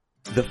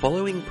The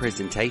following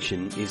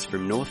presentation is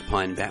from North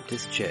Pine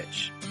Baptist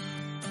Church.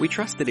 We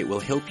trust that it will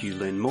help you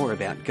learn more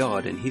about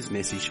God and His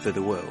message for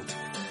the world.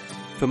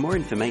 For more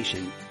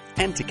information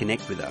and to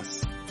connect with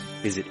us,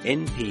 visit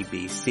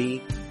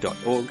npbc.org.au.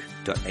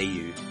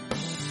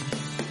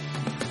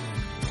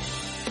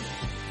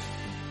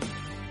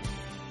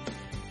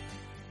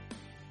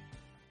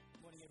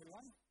 Morning,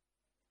 everyone.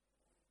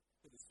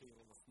 Good to see you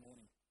all this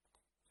morning.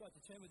 I'd like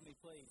to turn with me,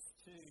 please,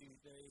 to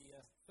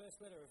the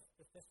first letter of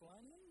the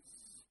Thessalonians.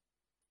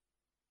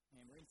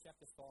 And we're in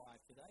chapter 5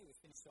 today.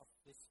 We've finished off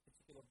this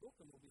particular book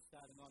and we'll be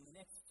starting on the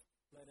next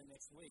letter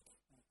next week.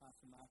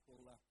 Pastor Mark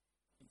will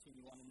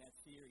continue on in that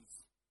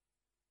series.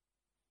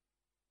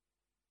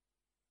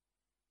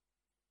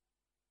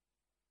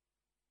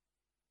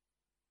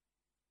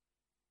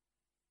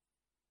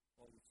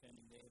 While you're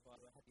turning there, by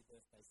the way, happy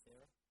birthday,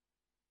 Sarah.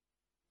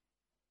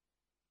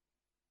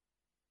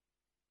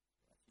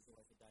 She's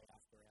always a day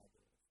after our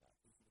birthday.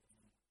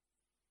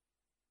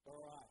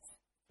 All right,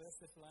 1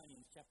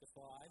 Thessalonians chapter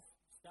 5.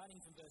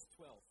 Starting from verse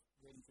 12,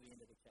 reading to the end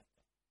of the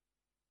chapter.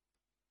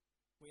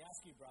 We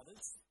ask you,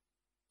 brothers,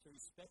 to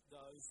respect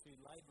those who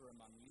labour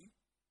among you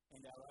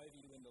and are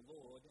over you in the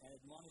Lord and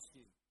admonish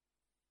you,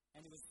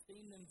 and to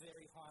esteem them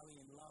very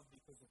highly in love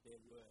because of their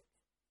work.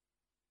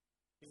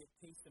 Be at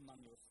peace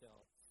among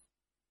yourselves.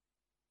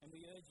 And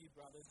we urge you,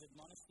 brothers,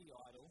 admonish the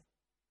idle,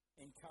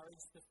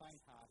 encourage the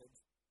faint-hearted,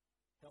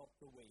 help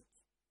the weak,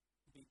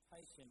 be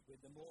patient with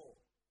them all.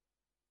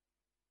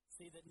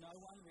 See that no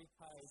one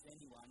repays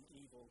anyone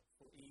evil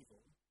for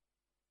evil,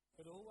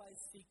 but always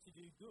seek to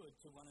do good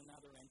to one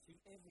another and to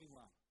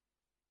everyone.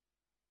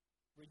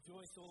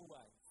 Rejoice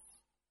always,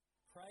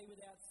 pray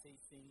without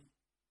ceasing,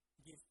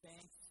 give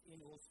thanks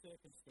in all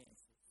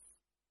circumstances,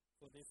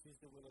 for this is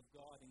the will of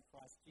God in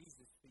Christ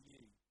Jesus for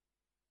you.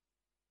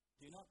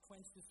 Do not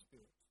quench the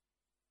spirit,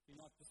 do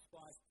not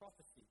despise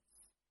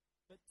prophecies,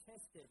 but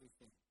test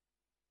everything.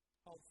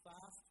 Hold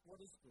fast what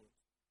is good,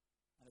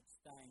 and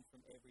abstain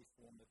from every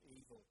form of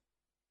evil.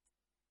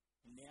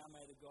 And now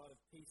may the God of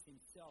peace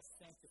himself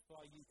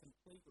sanctify you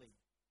completely,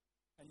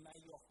 and may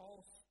your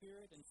whole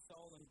spirit and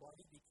soul and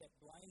body be kept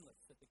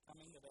blameless at the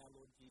coming of our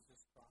Lord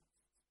Jesus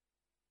Christ.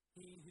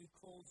 He who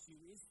calls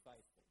you is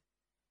faithful.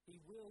 He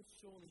will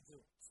surely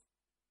do it.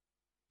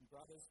 And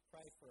brothers,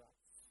 pray for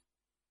us.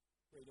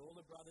 Greet all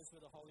the brothers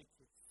with a holy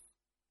kiss.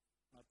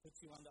 And I put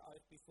you under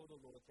oath before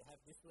the Lord to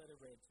have this letter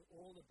read to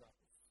all the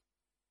brothers.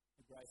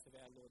 The grace of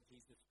our Lord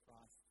Jesus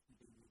Christ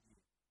be with you.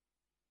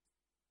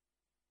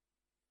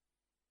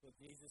 Lord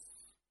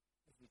Jesus,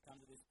 as we come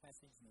to this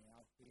passage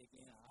now, we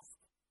again ask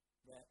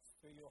that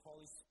through your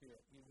Holy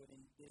Spirit you would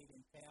indeed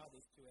empower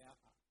this to our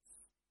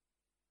hearts.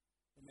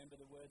 Remember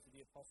the words of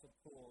the Apostle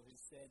Paul, who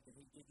said that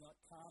he did not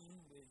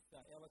come with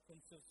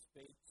eloquence of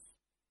speech,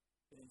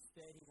 but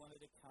instead he wanted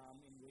to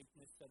come in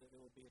weakness so that there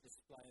would be a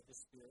display of the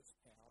Spirit's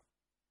power.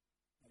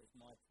 That is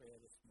my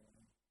prayer this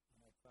morning.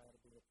 And I pray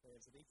to be the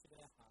prayers of each of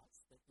our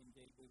hearts, that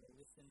indeed we will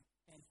listen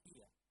and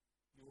hear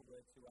your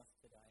word to us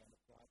today and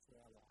apply it to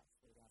our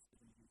lives. We ask it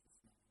in Jesus'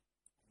 name.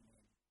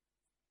 Amen.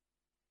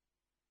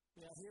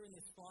 Now, here in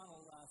this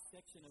final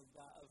section of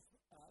 1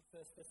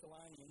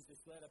 Thessalonians,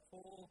 this letter,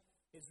 Paul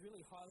is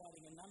really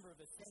highlighting a number of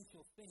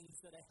essential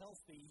things that are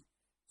healthy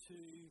to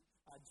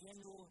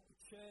general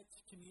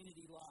church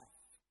community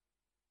life.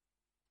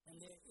 And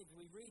as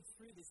we read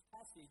through this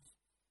passage,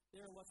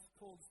 there are what's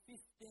called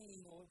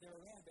 15, or there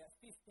are around about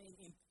 15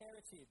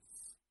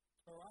 imperatives.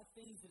 All right,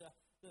 things that are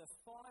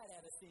fired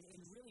at us in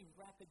really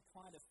rapid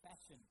kind of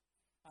fashion.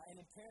 And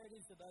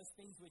imperatives are those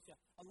things which are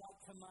like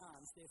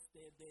commands. They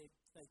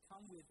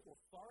come with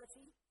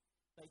authority.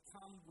 They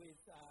come with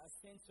a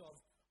sense of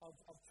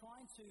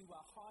trying to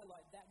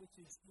highlight that which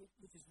is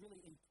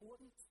really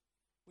important,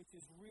 which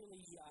is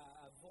really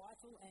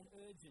vital and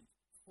urgent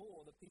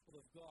for the people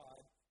of God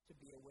to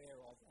be aware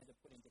of and to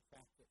put into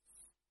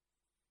practice.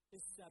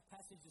 This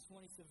passage this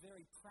morning is a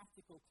very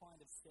practical kind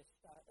of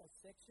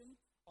section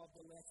of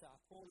the letter.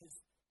 Paul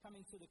is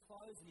coming to the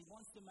close and he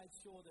wants to make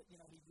sure that,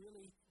 he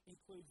really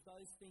includes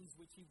those things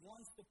which he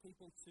wants the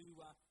people to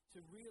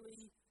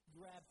really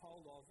grab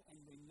hold of and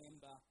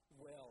remember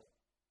well.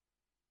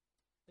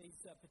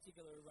 These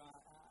particular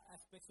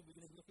aspects that we're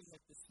going to be looking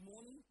at this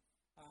morning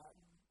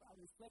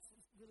reflects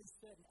really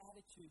certain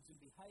attitudes and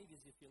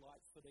behaviours, if you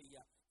like, for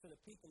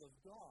the people of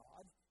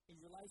God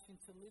in relation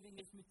to living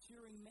as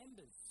maturing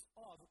members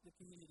of the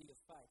community of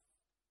faith.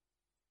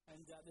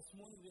 And this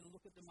morning we're going to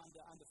look at them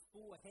under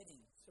four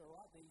headings. All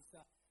right, these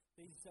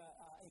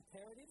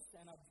imperatives,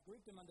 and I've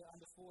grouped them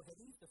under four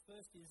headings. The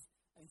first is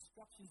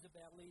instructions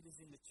about leaders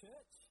in the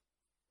church.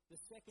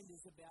 The second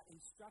is about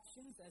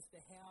instructions as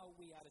to how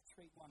we are to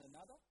treat one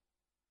another.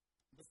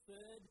 The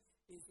third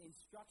is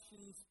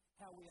instructions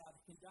how we are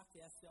to conduct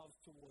ourselves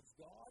towards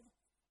God.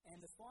 And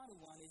the final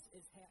one is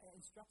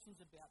instructions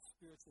about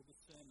spiritual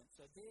discernment.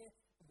 So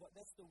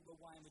that's the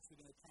way in which we're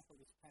going to tackle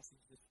this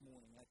passage this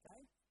morning,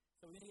 okay?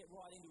 So we're going to get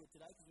right into it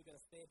today because we've got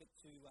a fair bit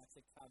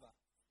to cover.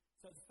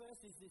 So the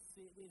first is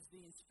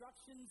the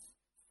instructions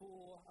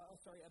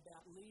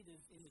about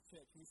leaders in the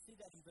church. And we see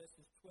that in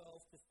verses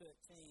 12 to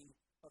 13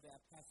 of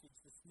our passage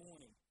this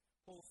morning.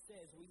 Paul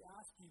says, "We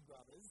ask you,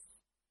 brothers,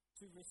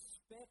 to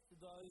respect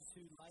those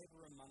who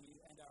labour among you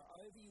and are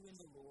over you in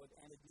the Lord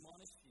and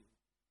admonish you,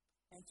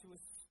 and to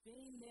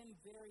esteem them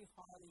very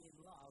highly in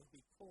love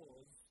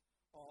because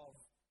of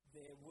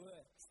their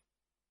work."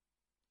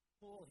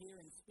 Paul here,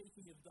 in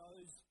speaking of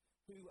those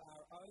who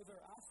are over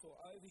us or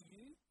over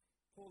you,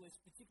 Paul is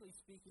particularly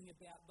speaking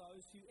about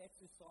those who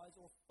exercise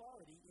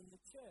authority in the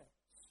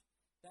church.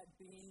 That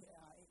being,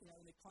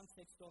 in the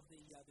context of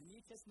the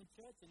New Testament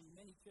church and in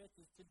many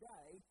churches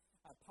today,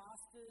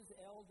 pastors,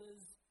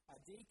 elders,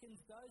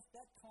 deacons,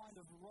 that kind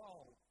of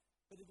role.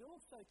 But it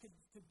also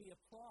could be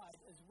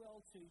applied as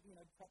well to,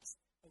 perhaps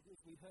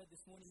as we heard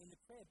this morning in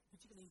the prayer,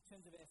 particularly in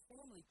terms of our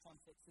family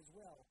context as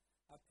well,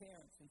 our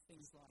parents and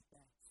things like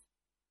that.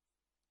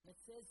 And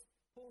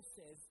Paul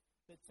says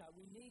that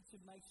we need to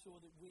make sure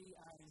that we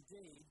are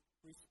indeed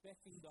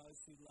respecting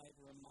those who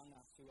labour among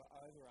us, who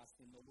are over us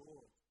in the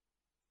Lord.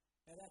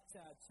 Now that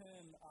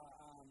term,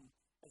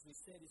 as we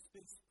said, it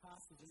speaks to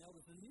pastors and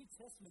elders. The New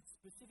Testament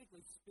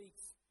specifically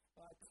speaks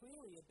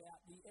clearly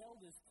about the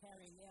elders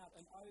carrying out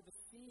an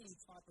overseeing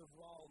type of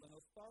role, an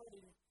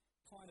authoritative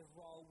kind of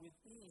role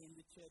within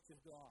the Church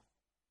of God.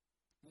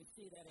 And we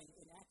see that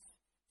in Acts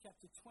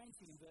chapter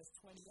 20 and verse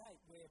 28,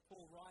 where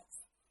Paul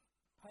writes,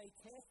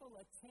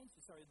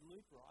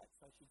 Luke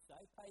writes, I should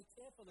say, "Pay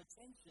careful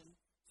attention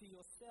to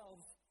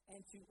yourselves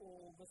and to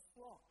all the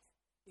flock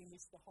in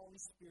which the Holy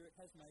Spirit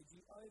has made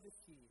you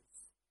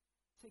overseers,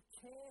 to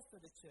care for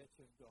the church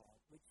of God,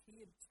 which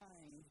he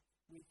obtained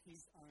with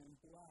his own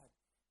blood."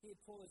 Here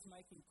Paul is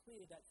making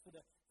clear that for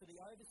the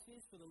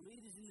overseers, for the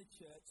leaders in the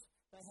church,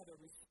 they have a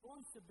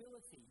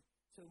responsibility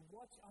to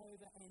watch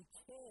over and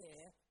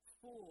care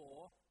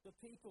for the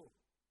people.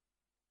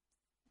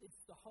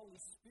 It's the Holy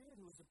Spirit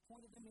who has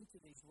appointed them into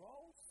these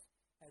roles,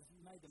 has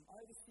made them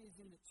overseers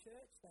in the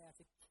church. They are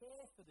to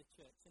care for the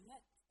church, and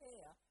that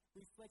care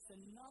reflects a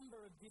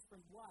number of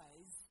different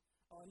ways,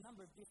 or a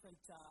number of different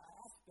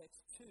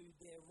aspects to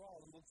their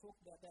role, and we'll talk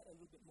about that a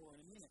little bit more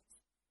in a minute.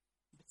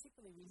 And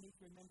particularly, we need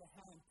to remember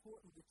how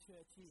important the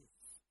church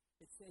is.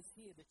 It says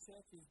here, the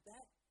church is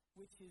that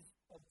which is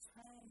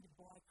obtained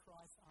by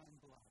Christ's own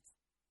blood.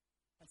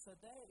 And so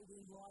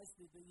therein lies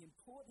the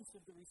importance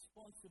of the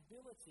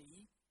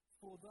responsibility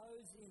for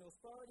those in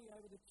authority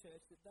over the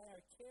church, that they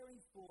are caring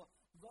for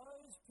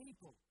those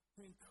people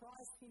whom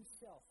Christ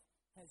himself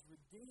has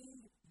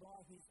redeemed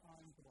by his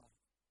own blood.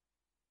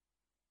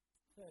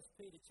 1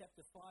 Peter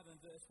chapter 5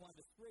 and verse 1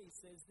 to 3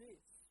 says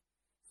this,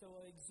 "So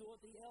I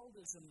exhort the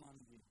elders among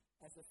you,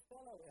 as a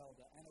fellow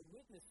elder and a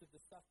witness of the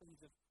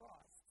sufferings of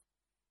Christ,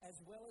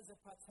 as well as a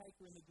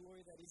partaker in the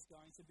glory that is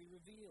going to be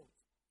revealed.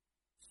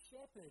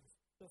 Shepherd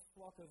the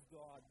flock of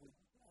God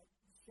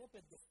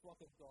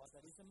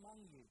that is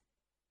among you,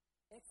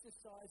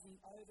 exercising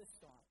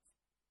oversight,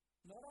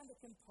 not under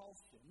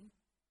compulsion,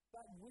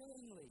 but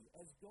willingly,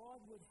 as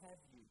God would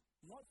have you,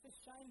 not for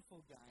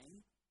shameful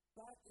gain,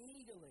 but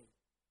eagerly,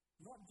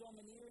 not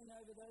domineering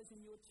over those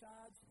in your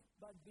charge,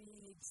 but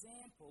being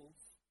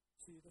examples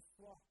to the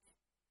flock."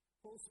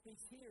 Paul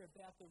speaks here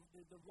about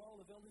the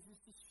role of elders is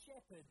to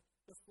shepherd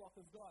the flock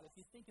of God. If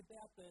you think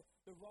about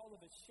the role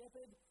of a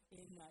shepherd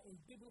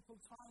in biblical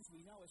times,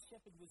 we know a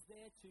shepherd was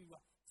there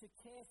to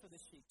care for the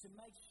sheep, to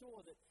make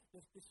sure that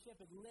the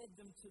shepherd led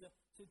them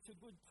to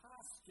good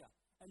pasture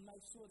and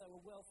make sure they were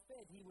well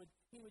fed. He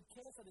would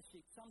care for the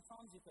sheep.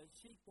 Sometimes if a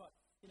sheep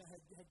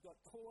had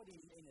got caught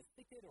in a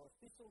thicket or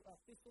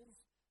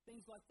thistles,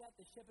 things like that,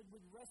 the shepherd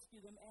would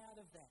rescue them out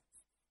of that.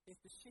 If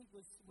the sheep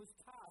was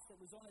cast, it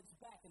was on its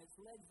back and its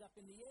legs up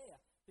in the air,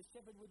 the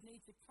shepherd would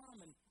need to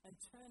come and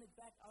turn it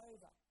back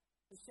over.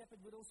 The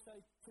shepherd would also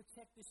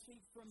protect the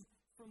sheep from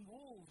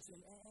wolves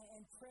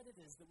and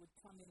predators that would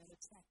come in and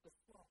attack the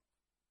flock.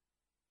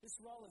 This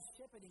role of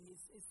shepherding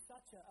is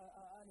such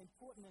an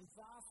important and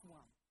vast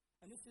one.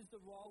 And this is the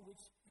role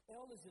which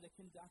elders are to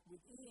conduct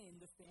within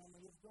the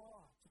family of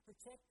God, to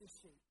protect the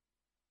sheep,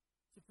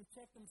 to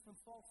protect them from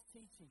false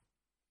teaching,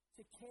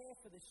 to care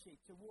for the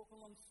sheep, to walk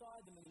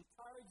alongside them and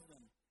encourage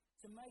them,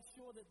 to make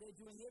sure that they're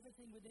doing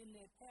everything within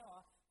their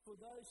power for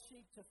those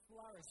sheep to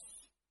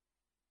flourish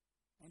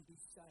and be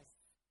safe.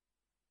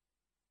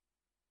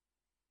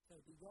 So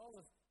the role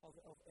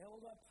of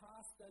elder,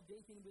 pastor,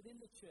 deacon within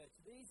the church,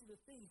 these are the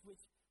things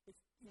which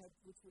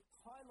were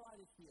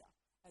highlighted here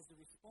as the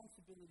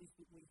responsibilities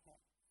that we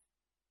have.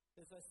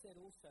 As I said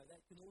also,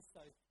 that can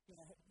also,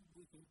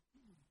 we can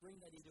bring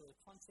that into the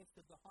context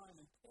of the home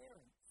and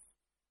parents.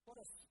 What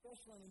a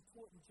special and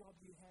important job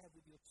you have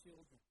with your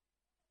children.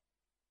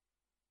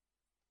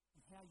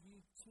 And how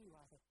you too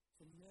are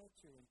to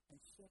nurture and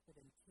shepherd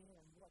and care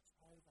and watch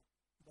over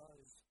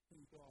those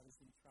whom God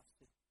has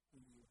entrusted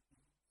in your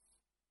hands.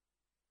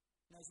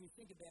 And as we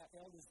think about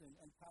elders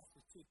and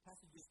pastors too,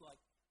 passages like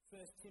 1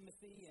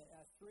 Timothy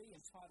 3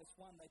 and Titus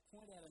 1, they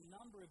point out a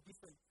number of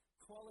different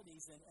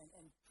qualities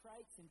and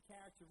traits and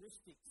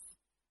characteristics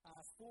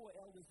for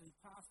elders and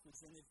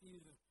pastors. And if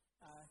you've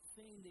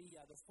seen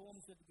the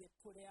forms that get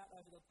put out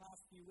over the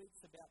past few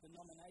weeks about the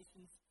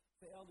nominations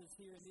for elders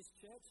here in this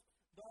church,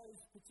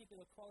 those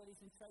particular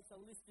qualities and traits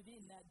are listed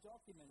in that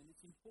document, and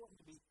it's important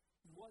to be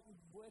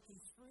working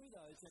through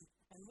those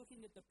and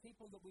looking at the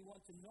people that we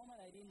want to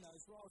nominate in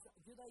those roles.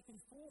 Do they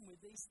conform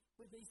with these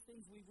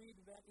things we read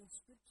about in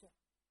Scripture?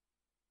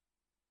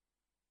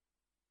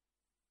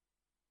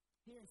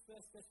 Here in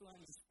 1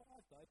 Thessalonians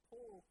 5, though,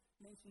 Paul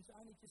mentions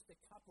only just a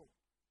couple.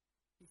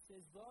 He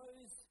says,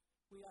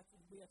 we are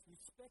to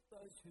respect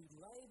those who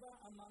labour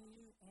among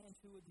you and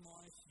who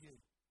admonish you.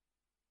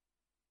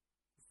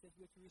 He says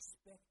we're to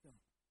respect them.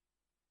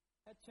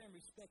 That term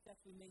respect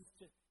actually means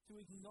to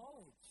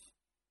acknowledge,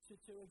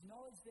 to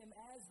acknowledge them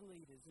as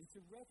leaders and to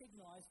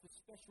recognise the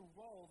special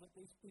role that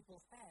these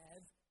people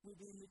have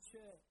within the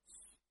church.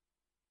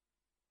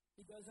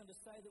 He goes on to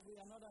say that we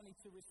are not only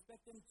to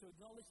respect them, to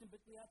acknowledge them,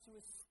 but we are to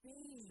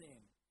esteem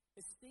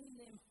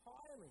them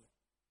highly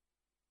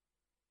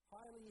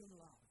in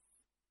love.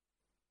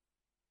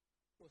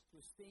 Of course,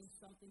 to esteem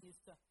something is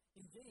to,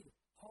 indeed,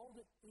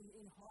 hold it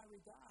in high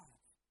regard.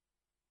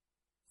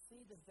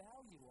 See the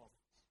value of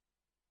it.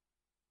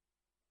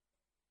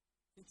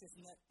 It's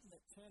interesting that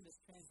term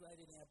that's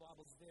translated in our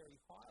Bibles very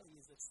highly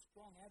is a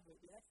strong adverb.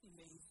 It actually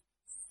means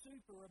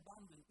super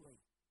abundantly.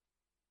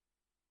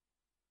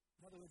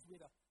 In other words, we're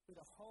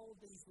to hold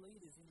these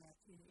leaders in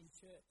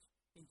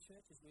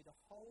churches. We're to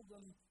hold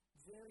them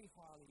very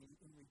highly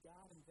in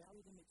regard and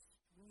value them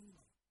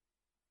extremely.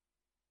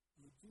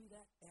 And we do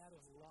that out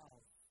of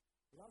love.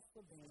 Love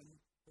for them,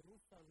 but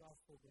also love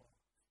for God.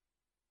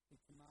 He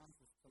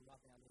commands us to love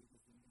our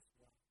leaders in this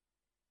way.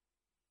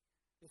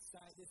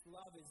 This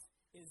love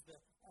is the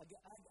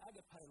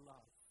agape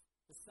love,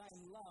 the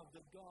same love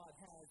that God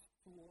has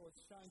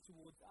shown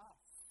towards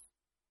us.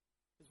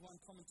 As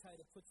one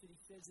commentator puts it, he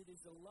says it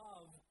is a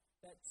love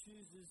that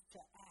chooses to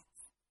act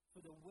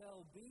for the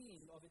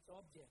well-being of its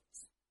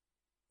object,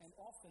 and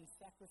often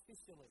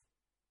sacrificially.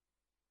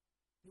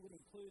 It would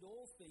include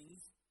all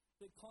things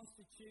that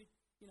constitute,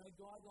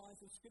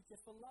 guidelines of Scripture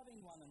for loving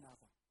one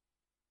another.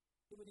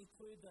 It would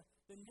include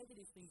the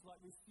negative things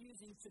like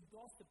refusing to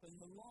gossip and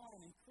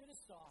malign and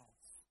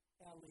criticise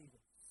our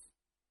leaders.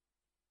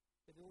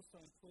 But it also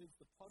includes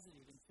the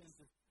positive in terms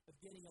of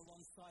getting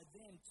alongside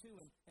them too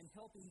and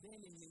helping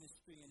them in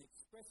ministry and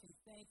expressing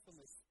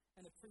thankfulness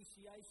and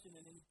appreciation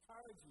and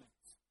encouragement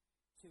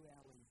to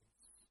our leaders.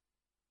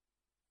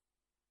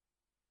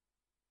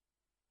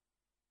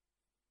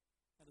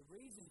 Now, the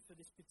reason for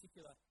this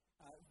particular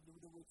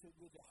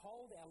to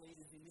hold our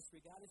leaders in this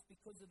regard is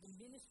because of the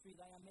ministry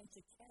they are meant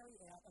to carry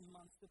out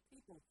amongst the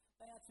people.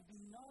 They are to be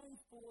known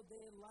for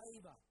their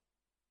labour.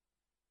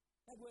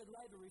 That word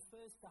labour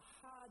refers to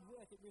hard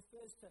work. It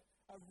refers to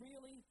a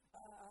really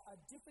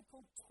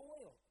difficult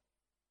toil.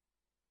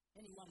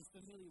 Anyone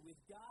familiar with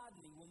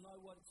gardening will know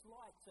what it's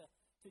like to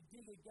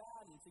dig a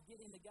garden, to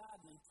get in the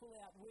garden and pull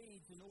out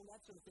weeds and all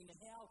that sort of thing. And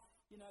how,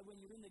 when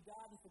you're in the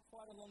garden for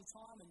quite a long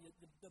time and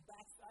the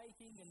back's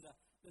aching and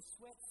the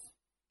sweat's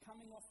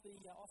coming off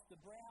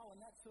the brow and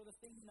that sort of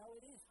thing,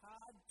 it is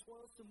hard,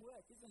 toilsome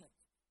work, isn't it?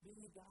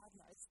 Being a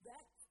gardener.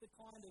 That's the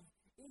kind of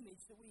image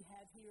that we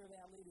have here of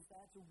our leaders.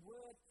 They have to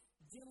work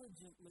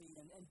diligently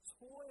and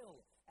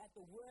toil at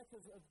the work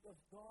of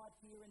God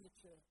here in the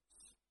church,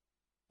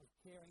 of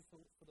caring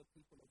for the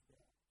people of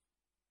God.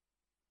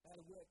 They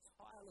have to work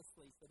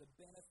tirelessly for the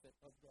benefit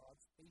of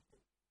God's people.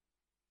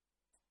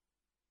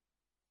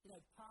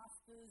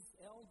 Pastors,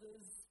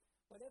 elders,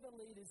 whatever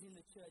leaders in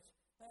the church,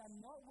 they are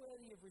not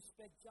worthy of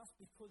respect just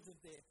because of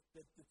the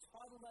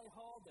title they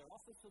hold, their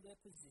office or their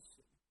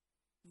position.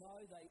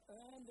 No, they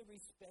earn the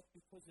respect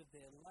because of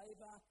their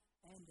labour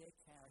and their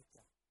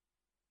character.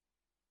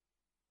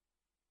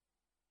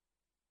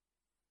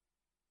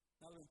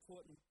 Another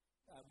important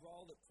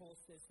role that Paul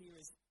says here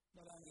is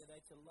not only are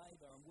they to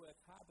labour and work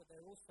hard, but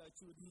they're also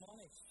to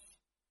admonish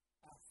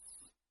us.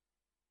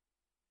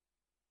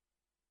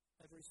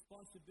 They have a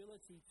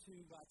responsibility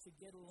to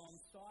get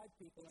alongside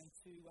people and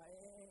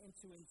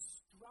to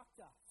instruct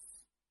us,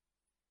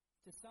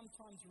 to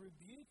sometimes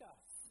rebuke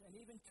us and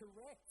even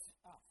correct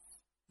us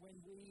when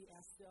we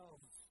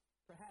ourselves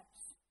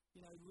perhaps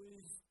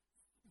lose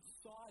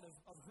sight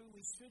of who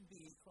we should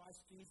be in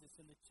Christ Jesus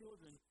and the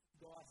children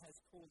God has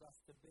called us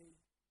to be.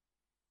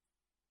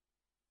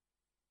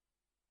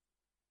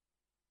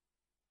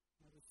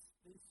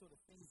 These sort of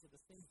things are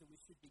the things that we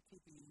should be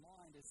keeping in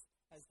mind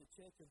as the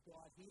Church of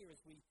God here, as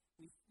we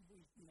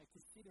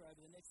consider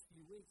over the next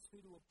few weeks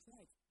who to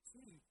appoint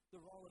to the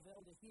role of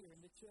elder here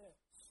in the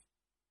church.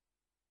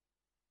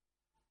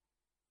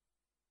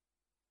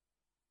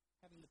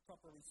 Having the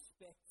proper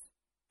respect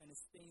and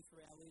esteem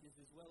for our leaders,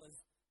 as well as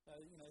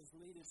as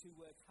leaders who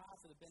work hard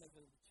for the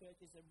benefit of the church,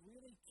 is a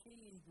really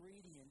key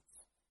ingredient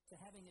to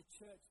having a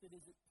church that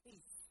is at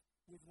peace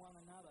with one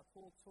another.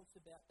 Paul talks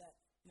about that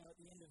at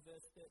the end of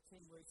verse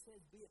 13, where he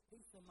says, be at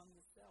peace among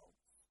yourselves.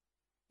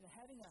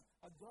 Having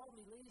a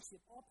godly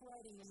leadership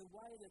operating in the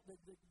way that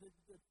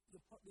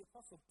the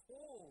Apostle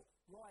Paul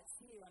writes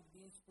here under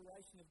the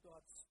inspiration of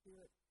God's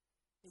Spirit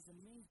is a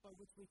means by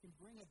which we can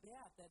bring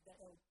about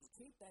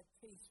keep that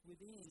peace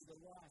within the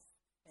life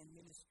and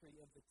ministry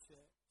of the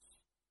church.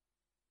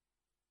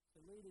 So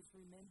leaders,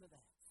 remember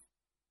that.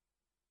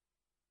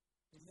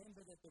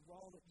 Remember that the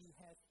role that you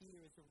have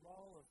here is a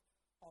role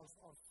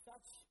of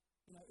such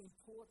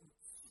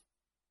importance.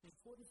 The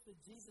importance that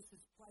Jesus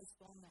has placed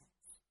on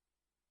that.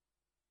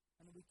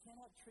 And we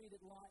cannot treat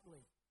it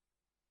lightly.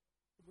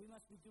 We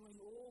must be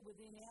doing all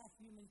within our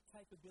human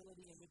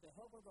capability and with the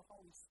help of the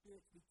Holy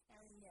Spirit to be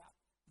carrying out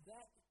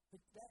that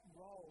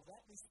role,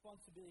 that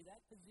responsibility,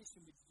 that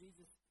position which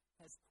Jesus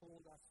has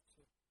called us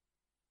to.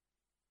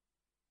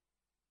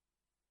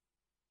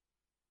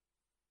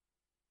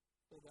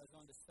 Paul goes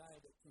on to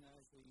say that,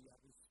 as we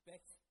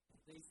respect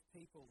these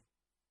people,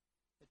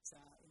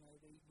 that,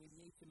 we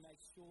need to make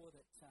sure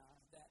that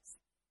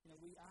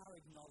we are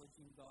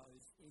acknowledging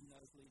those in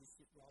those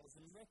leadership roles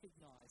and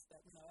recognise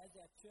that, as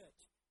our church,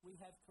 we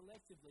have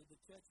collectively, the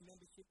church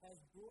membership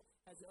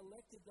has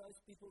elected those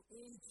people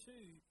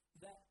into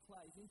that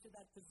place, into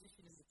that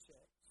position in the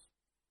church.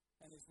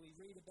 And as we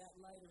read about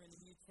later in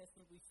the New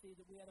Testament, we see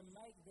that we are to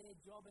make their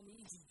job an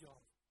easy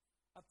job,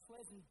 a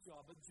pleasant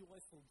job, a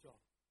joyful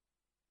job.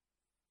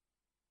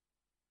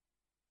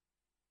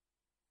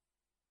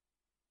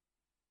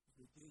 As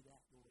we do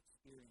that, we'll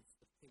experience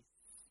the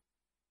peace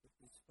that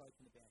we've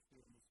spoken about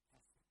here in this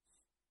passage.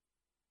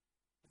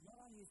 But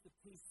not only is the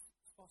peace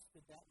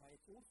fostered that way,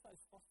 it's also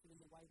fostered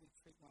in the way we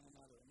treat one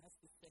another. And that's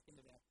the second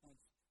of our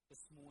points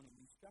this morning.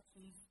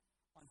 Instructions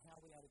on how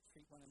we are to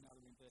treat one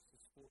another in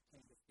verses 14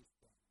 to 15.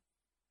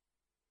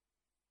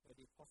 Where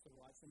the apostle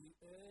writes, and we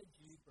urge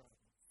you,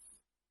 brothers,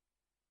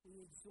 we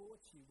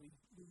exhort you, we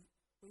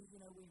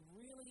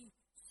really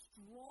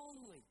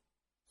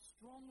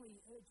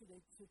strongly urge you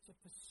to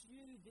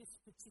pursue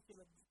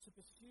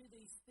pursue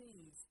these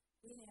things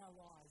in our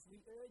lives.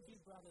 We urge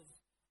you, brothers,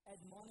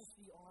 admonish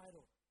the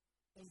idle,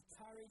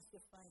 encourage the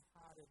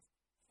faint-hearted,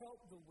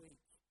 help the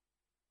weak,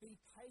 be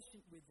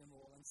patient with them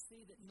all, and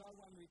see that no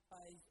one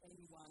repays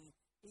anyone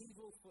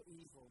evil for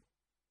evil,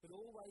 but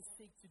always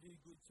seek to do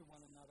good to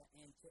one another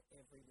and to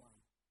everyone.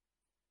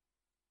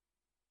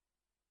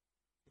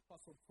 The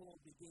Apostle Paul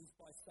begins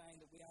by saying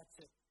that we are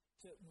to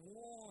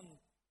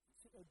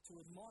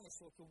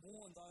admonish or to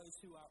warn those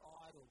who are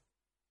idle.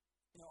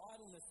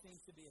 Idleness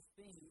seems to be a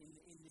thing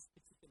in this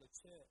particular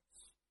church.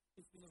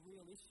 It's been a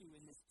real issue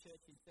in this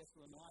church in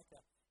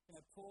Thessalonica.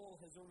 Paul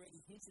has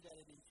already hinted at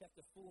it in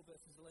chapter 4,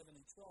 verses 11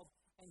 and 12,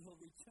 and he'll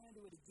return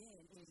to it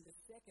again in the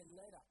second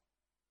letter.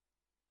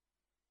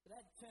 But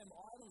that term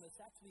idleness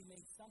actually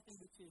means something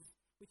which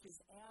is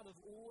out of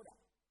order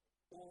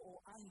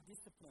or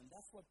undisciplined.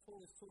 That's what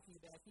Paul is talking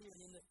about here.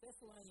 And in the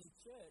Thessalonian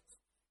church,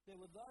 there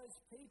were those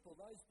people,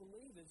 those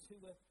believers who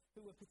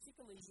were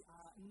particularly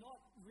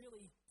not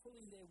really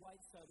pulling their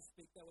weight, so to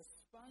speak. They were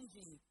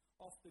sponging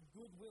off the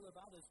goodwill of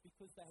others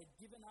because they had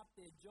given up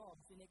their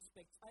jobs in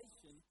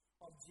expectation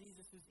of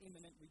Jesus'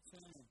 imminent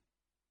return.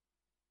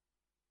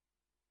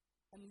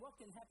 And what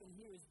can happen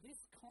here is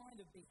this kind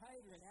of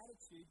behaviour and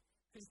attitude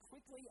can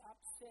quickly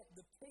upset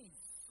the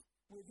peace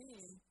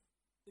within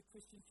the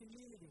Christian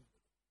community.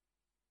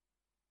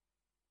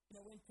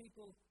 When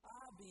people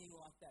are being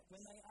like that, when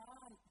they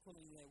aren't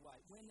pulling their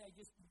weight, when they're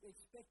just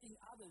expecting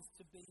others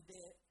to be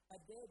there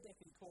at their beck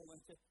and call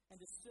and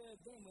to serve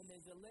them, when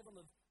there's a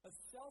level of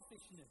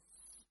selfishness,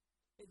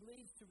 it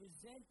leads to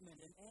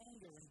resentment and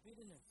anger and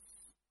bitterness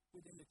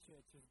within the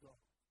church of God.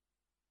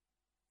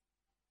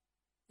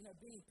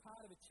 Being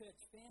part of a church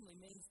family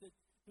means that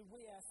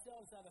we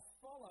ourselves are to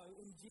follow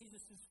in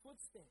Jesus'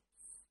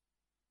 footsteps.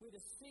 We're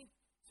to seek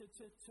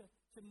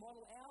to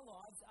model our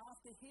lives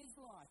after his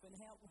life and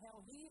how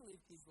he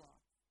lived his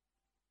life.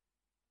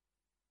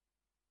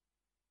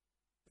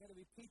 We're to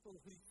be people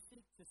who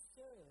seek to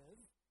serve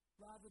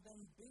rather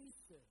than be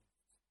served.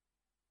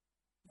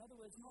 In other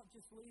words, not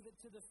just leave it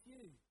to the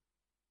few.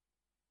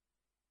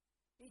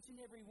 Each and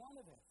every one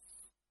of us,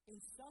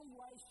 in some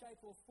way,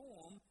 shape or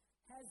form,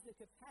 has the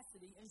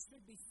capacity and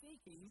should be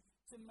seeking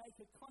to make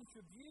a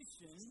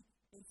contribution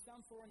in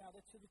some form or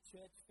another to the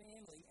church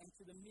family and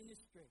to the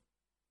ministry,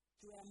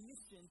 to our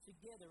mission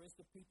together as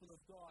the people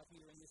of God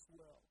here in this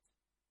world.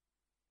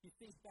 You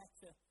think back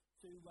to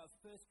 1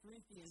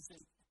 Corinthians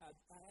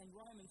and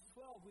Romans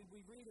 12,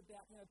 we read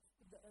about,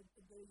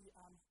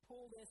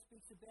 Paul there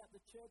speaks about the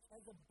church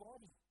as a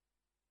body.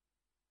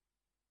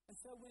 And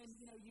so when,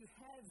 you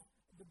have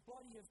the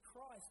body of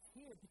Christ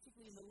here,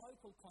 particularly in the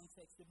local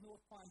context of North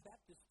Pine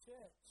Baptist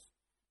Church,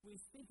 we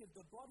think of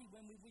the body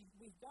when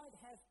we don't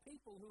have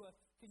people who are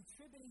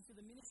contributing to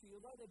the ministry,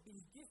 although they've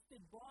been gifted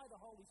by the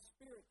Holy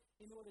Spirit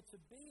in order to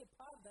be a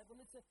part of that.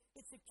 Well,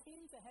 it's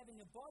akin to having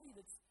a body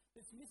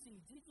that's missing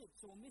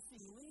digits or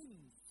missing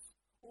limbs,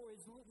 or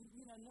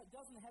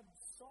doesn't have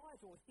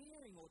sight or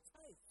hearing or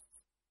taste.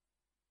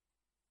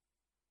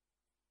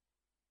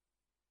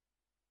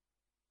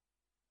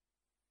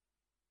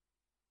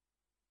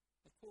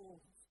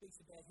 Paul speaks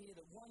about here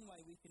that one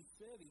way we can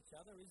serve each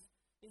other is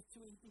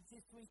to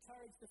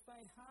encourage the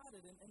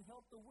faint-hearted and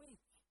help the weak.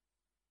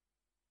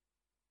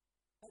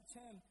 That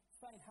term,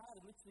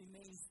 faint-hearted, literally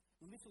means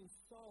little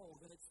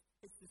soul, and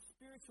it's the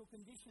spiritual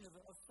condition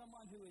of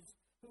someone who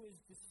is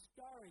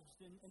discouraged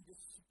and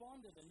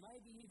despondent and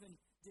maybe even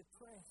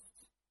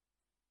depressed.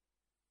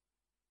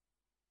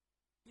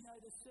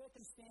 The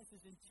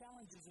circumstances and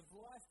challenges of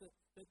life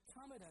that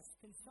come at us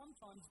can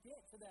sometimes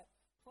get to that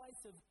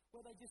place of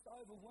where they just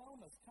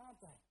overwhelm us, can't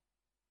they?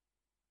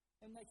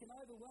 And they can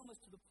overwhelm us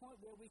to the point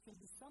where we can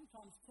be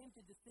sometimes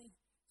tempted to think,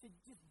 to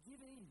just give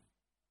in,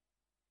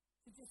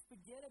 to just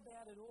forget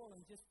about it all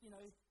and just,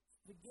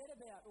 forget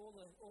about all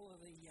of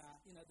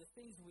the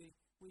things we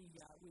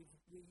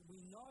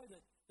know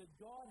that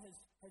God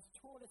has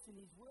taught us in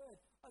His Word.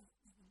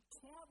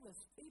 Countless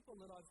people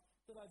that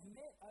I've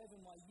met over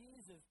my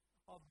years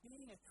of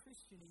being a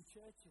Christian in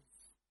churches.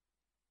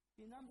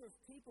 The number of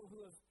people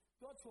who have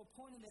got to a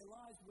point in their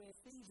lives where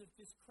things have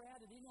just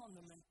crowded in on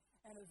them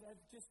and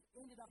have just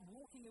ended up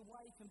walking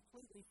away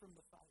completely from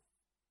the faith.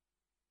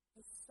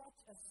 It's such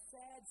a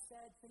sad,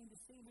 sad thing to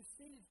see. We've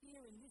seen it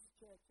here in this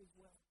church as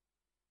well.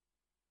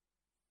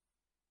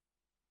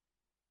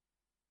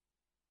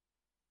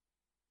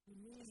 We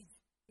need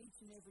each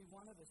and every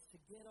one of us to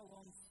get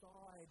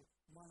alongside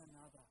one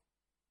another,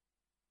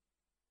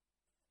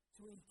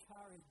 to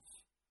encourage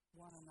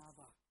one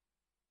another.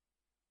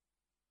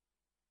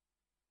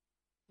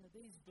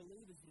 These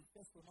believers in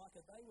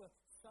Thessalonica, they were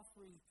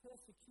suffering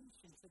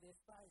persecution for their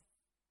faith.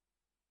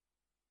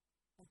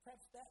 And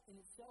perhaps that in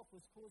itself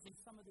was causing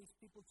some of these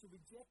people to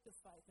reject the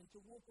faith and to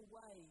walk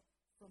away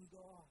from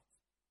God.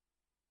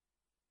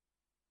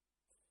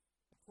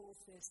 Paul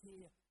says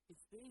here,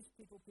 it's these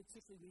people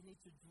particularly we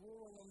need to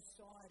draw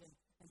alongside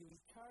and to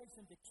encourage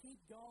them to keep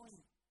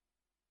going.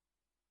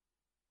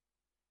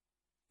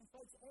 And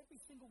folks, every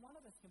single one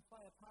of us can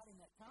play a part in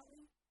that, can't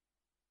we?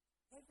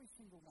 Every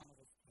single one of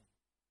us can.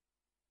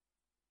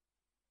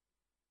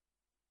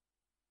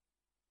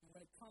 And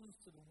when it comes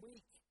to the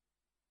weak,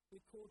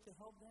 we're called to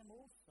help them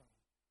also.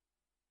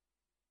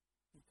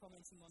 In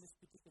commenting on this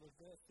particular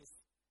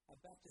verse, a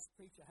Baptist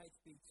preacher,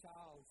 H.B.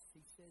 Charles,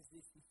 he says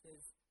this,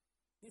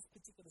 this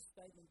particular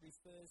statement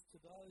refers to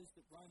those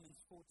that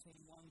Romans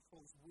 14:1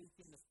 calls weak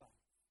in the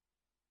faith.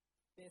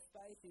 Their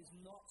faith is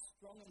not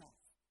strong enough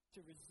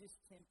to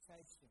resist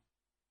temptation.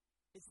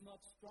 It's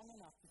not strong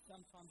enough to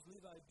sometimes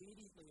live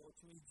obediently or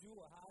to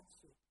endure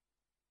hardship.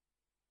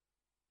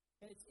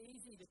 And it's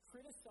easy to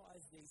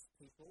criticize these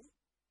people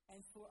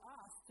and for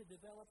us to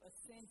develop a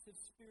sense of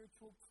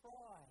spiritual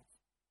pride,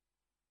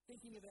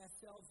 thinking of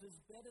ourselves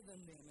as better than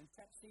them and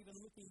perhaps even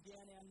looking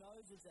down our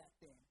noses at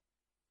them.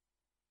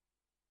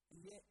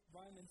 And yet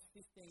Romans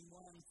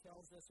 15:1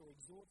 tells us or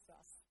exhorts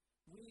us,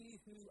 we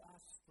who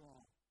are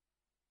strong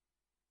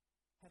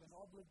have an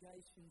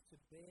obligation to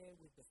bear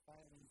with the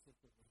failings of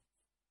the weak,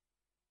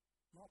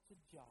 not to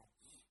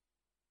judge,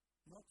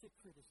 not to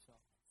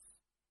criticize,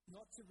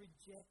 not to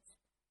reject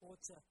or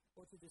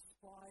to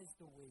despise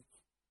the weak,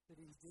 but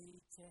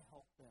indeed to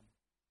help them.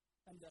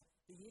 And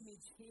the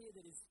image here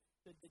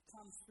that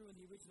comes through in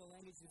the original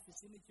language is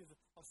this image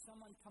of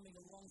someone coming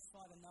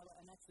alongside another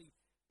and actually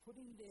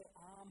putting their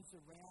arms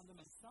around them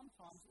and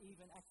sometimes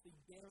even actually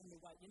bearing the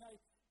weight.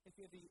 If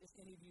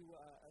any of you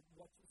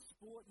watch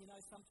sport,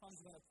 sometimes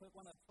when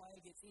a player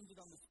gets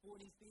injured on the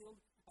sporting field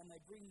and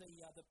they bring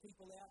the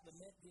people out, the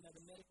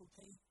medical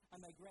team, and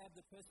they grab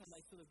the person and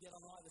they sort of get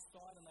on either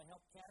side and they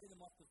help carry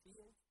them off the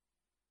field.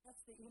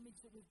 That's the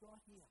image that we've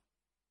got here.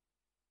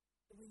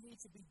 That we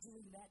need to be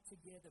doing that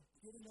together,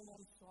 getting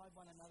alongside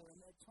one another and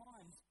at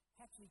times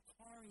actually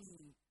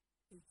carrying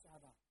each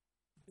other,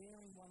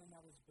 bearing one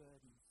another's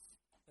burdens,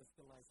 as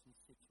Galatians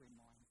 6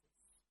 reminds us.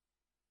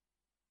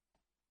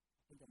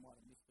 I think I might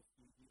have missed a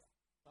few here.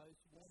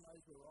 Warn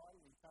those who are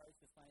idle,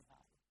 encourage the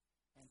faint-hearted,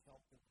 and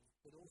help them.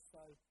 But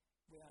also,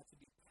 we are to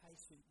be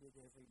patient with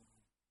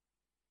everyone.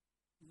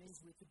 It means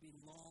we're to be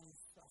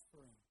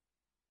long-suffering.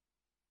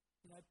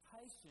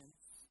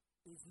 Patience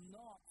is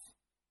not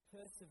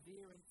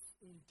perseverance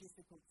in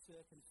difficult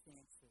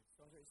circumstances.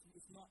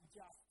 It's not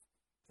just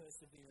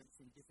perseverance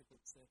in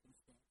difficult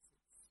circumstances.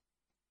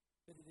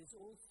 But it is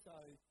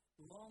also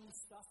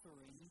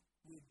long-suffering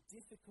with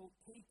difficult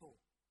people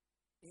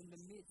in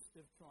the midst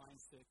of trying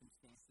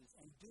circumstances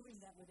and doing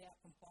that without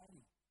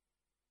complaining.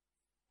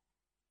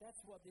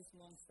 That's what this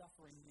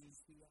long-suffering means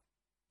here,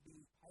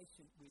 being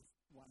patient with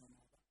one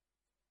another.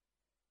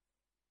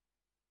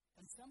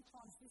 And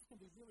sometimes this can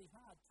be really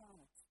hard,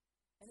 can't it?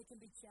 And it can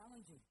be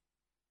challenging.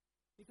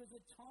 Because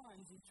at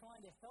times, in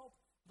trying to help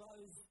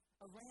those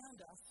around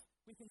us,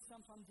 we can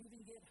sometimes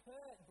even get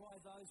hurt by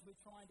those we're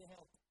trying to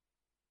help.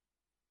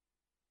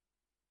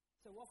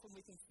 So often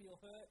we can feel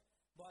hurt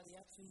by the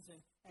actions and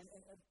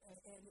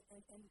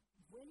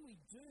when we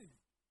do,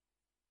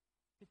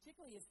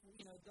 particularly if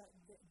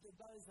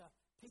those are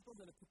people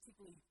that are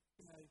particularly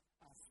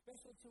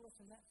special to us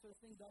and that sort of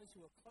thing, those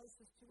who are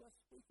closest to us,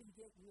 we can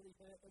get really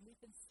hurt and we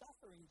can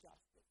suffer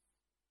injustice.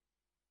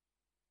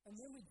 And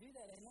when we do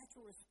that, our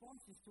natural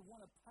response is to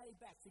want to pay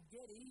back, to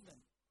get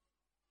even.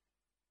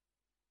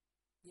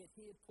 Yet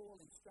here Paul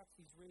instructs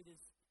his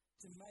readers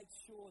to make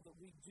sure that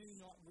we do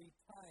not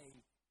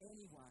repay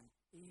anyone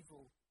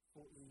evil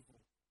for evil.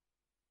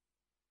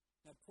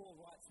 Now Paul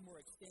writes more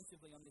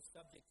extensively on this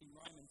subject in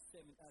Romans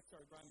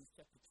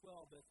chapter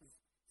 12, verses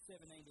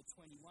 17 to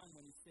 21,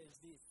 when he says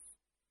this.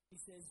 He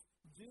says,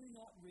 "Do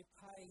not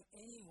repay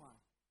anyone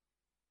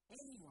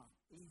anyone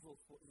evil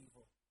for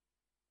evil.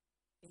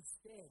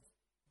 Instead,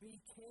 be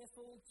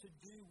careful to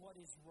do what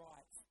is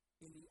right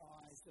in the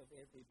eyes of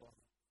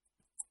everybody.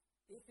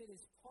 If it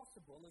is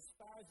possible, as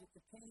far as it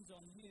depends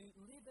on you,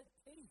 live at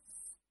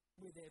peace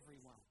with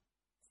everyone.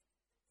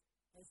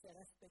 There's that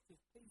aspect of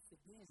peace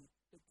again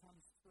that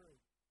comes through.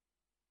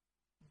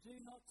 Do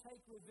not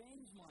take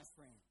revenge, my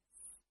friends,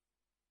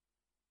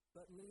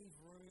 but leave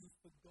room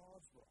for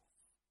God's wrath.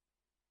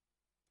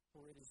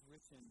 For it is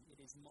written, it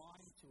is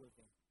mine to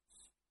avenge.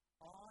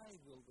 I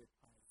will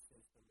repay,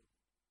 says the Lord.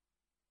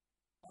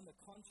 On the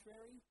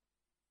contrary,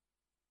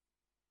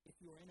 if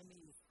your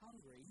enemy is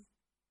hungry,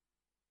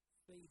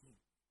 feed him.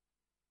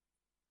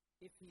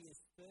 If he is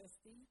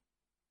thirsty,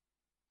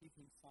 give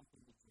him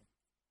something to drink.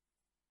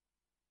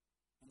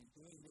 And in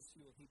doing this,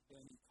 you will heap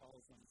burning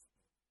coals on his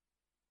head.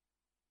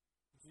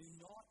 Do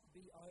not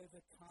be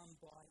overcome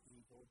by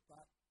evil,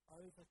 but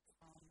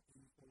overcome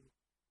evil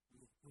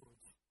with good.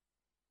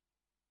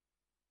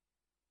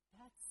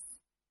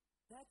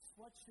 That's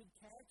what should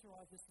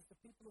characterize us as the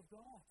people of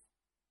God.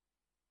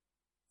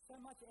 So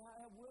much,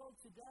 our world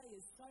today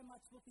is so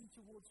much looking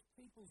towards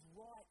people's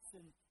rights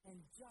and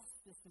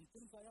justice and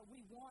things like that.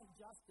 We want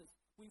justice.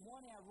 We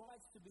want our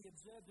rights to be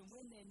observed, and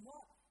when they're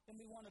not,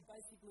 then we want to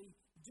basically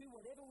do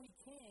whatever we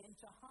can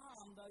to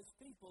harm those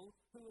people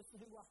who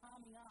are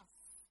harming us.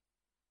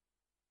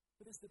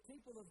 But as the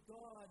people of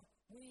God,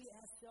 we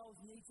ourselves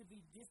need to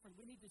be different.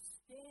 We need to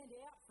stand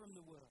out from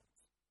the world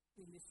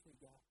in this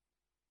regard.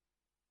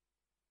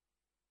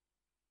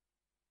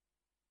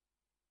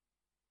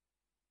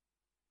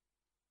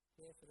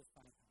 Care for the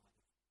faint-hearted.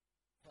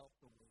 Help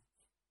the weak.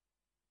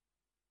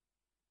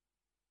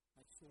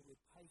 Make sure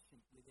we're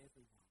patient with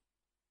everyone.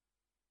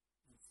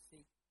 And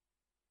seek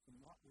to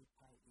not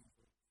repay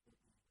evil for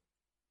evil.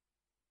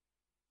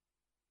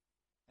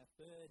 Our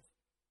third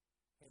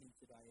heading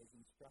today is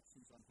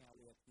instructions on how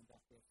we are to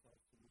conduct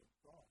ourselves to the will of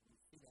God. We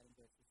see that in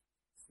verses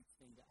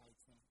 16 to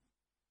 18.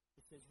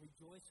 It says,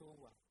 rejoice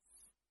always,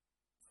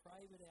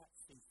 pray without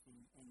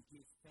ceasing, and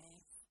give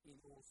thanks in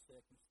all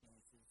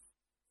circumstances,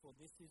 for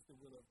this is the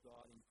will of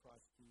God in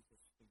Christ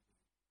Jesus for you.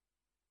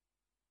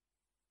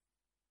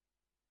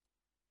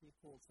 Here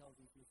Paul tells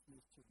his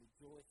listeners to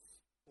rejoice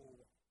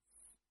always.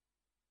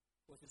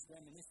 Of course, it's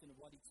reminiscent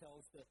of what he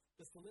tells the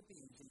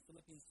Philippians in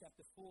Philippians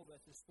chapter 4,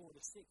 verses 4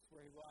 to 6,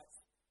 where he writes,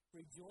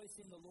 rejoice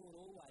in the Lord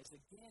always.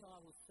 Again, I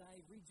will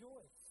say,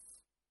 rejoice.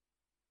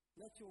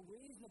 Let your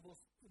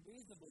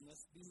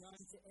reasonableness be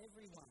known to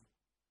everyone,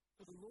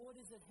 for the Lord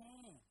is at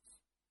hand.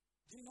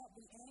 Do not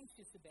be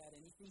anxious about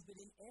anything, but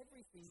in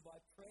everything, by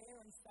prayer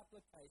and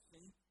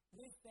supplication,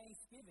 with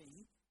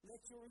thanksgiving,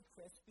 let your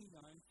requests be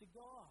known to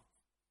God.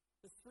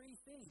 The three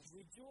things,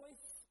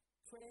 rejoice,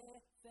 prayer,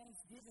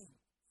 thanksgiving.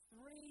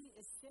 Three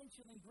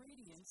essential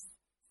ingredients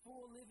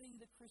for living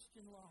the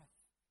Christian life,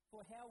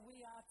 for how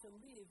we are to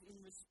live in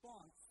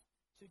response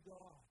to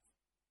God.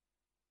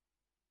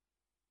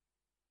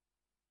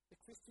 The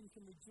Christian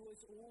can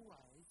rejoice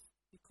always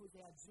because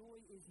our joy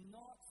is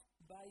not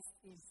based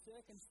in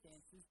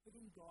circumstances, but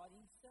in God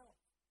Himself.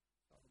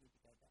 Sorry, we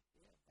could go back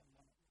there. I've done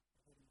one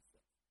ahead of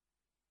myself.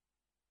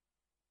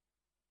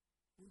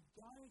 We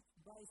don't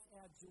base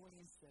our joy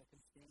in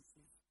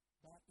circumstances,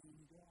 but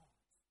in God,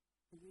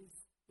 who is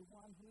the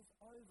one who is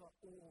over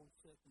all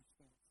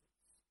circumstances.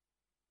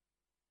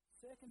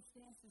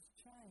 Circumstances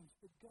change,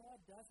 but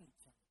God doesn't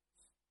change.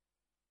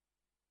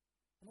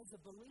 And as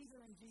a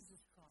believer in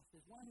Jesus Christ,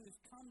 as one who has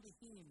come to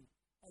Him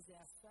as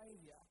our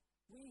Saviour,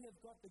 we have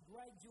got the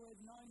great joy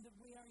of knowing that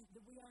we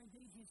are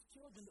indeed His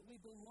children, that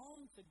we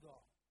belong to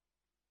God,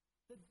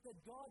 that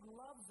God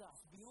loves us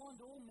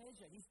beyond all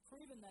measure. He's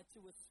proven that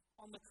to us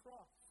on the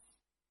cross.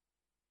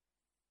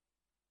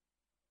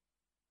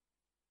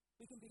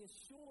 We can be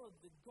assured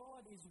that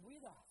God is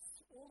with us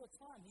all the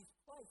time. He's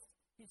placed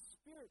His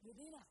Spirit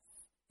within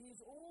us. He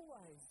is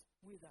always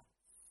with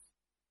us.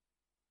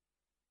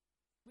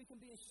 We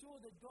can be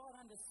assured that God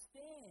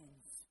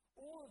understands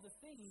all of the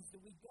things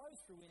that we go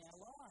through in our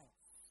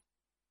lives.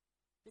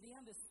 That He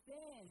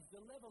understands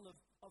the level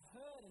of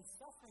hurt and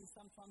suffering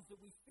sometimes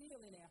that we feel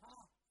in our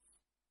hearts.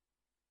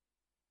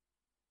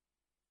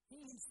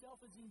 He Himself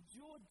has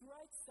endured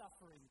great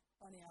suffering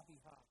on our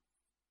behalf.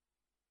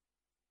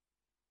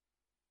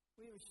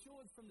 We are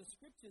assured from the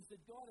Scriptures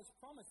that God has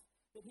promised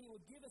that He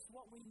will give us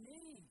what we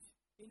need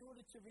in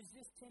order to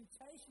resist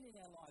temptation in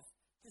our lives,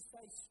 to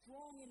stay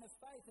strong in the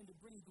faith and to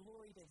bring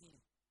glory to Him.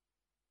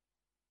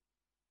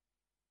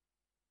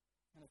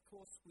 And of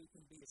course, we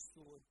can be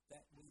assured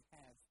that we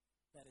have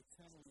that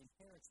eternal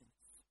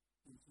inheritance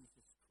in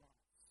Jesus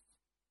Christ.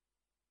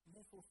 And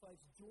therefore,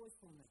 folks,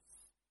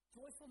 joyfulness.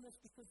 Joyfulness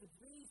because of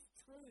these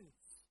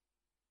truths.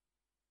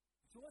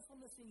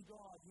 Joyfulness in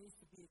God needs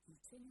to be a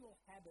continual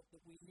habit that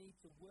we need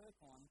to work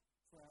on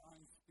for our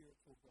own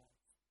spiritual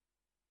growth.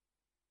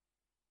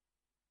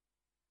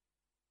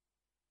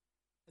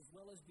 As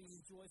well as being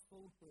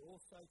joyful, we're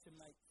also to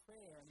make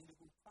prayer an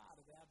integral part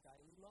of our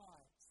daily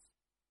lives.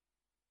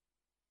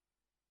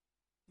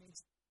 It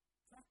means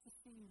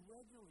practicing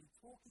regularly,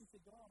 talking to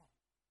God,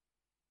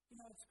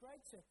 it's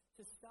great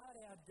to start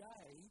our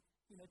day,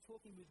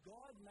 talking with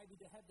God, maybe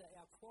to have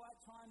our quiet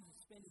times of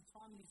spending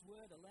time in His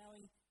Word,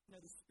 allowing,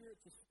 the Spirit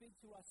to speak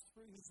to us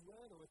through His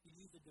Word, or if you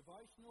use a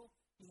devotional,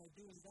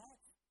 doing that.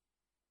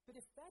 But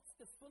if that's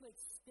the full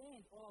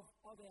extent of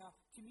our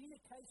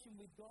communication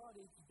with God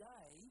each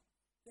day,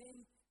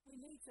 then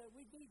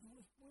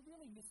we're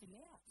really missing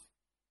out.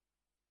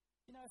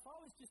 If I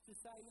was just to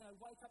say,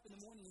 wake up in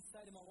the morning and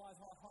say to my wife,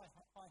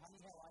 hi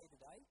honey, how are you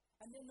today?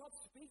 And then not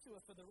speak to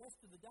her for the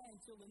rest of the day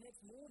until the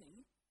next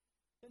morning,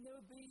 then there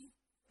would be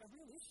a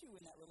real issue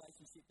in that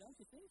relationship, don't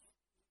you think?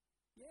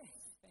 Yes,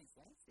 thanks,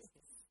 Lance.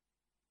 Yes.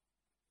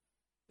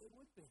 There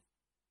would be.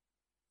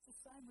 It's the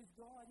same with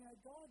God.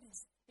 God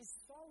is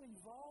so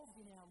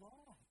involved in our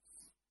lives.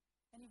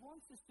 And He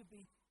wants us to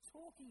be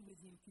talking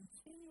with Him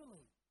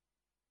continually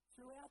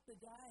throughout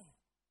the day.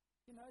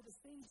 The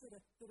things that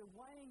are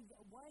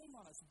weighing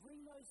on us, bring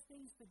those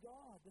things to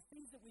God. The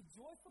things that we're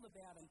joyful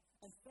about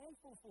and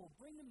thankful for,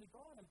 bring them to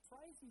God and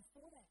praise Him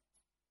for that.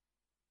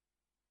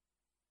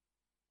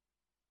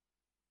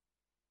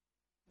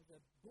 There's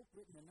a book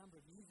written a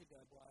number of years ago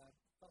by a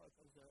fellow, it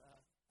was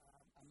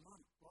a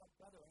monk,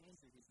 Brother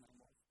Andrew, his name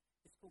was.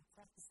 It's called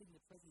Practicing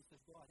the Presence of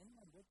God.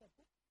 Anyone read that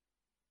book?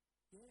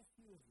 Yeah, a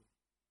few of you.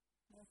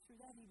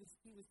 Through that, he was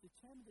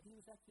determined that he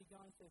was actually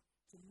going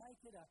to make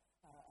it a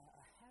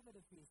habit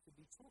of his to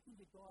be talking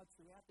to God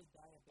throughout the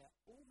day about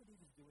all that he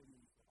was doing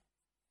in his life.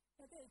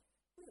 Now,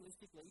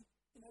 realistically,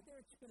 there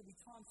are going to be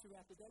times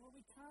throughout the day where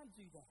we can't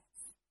do that.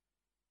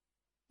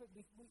 But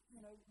if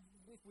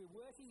we're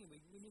working and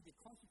we need to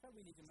concentrate,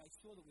 we need to make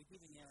sure that we're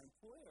giving our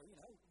employer,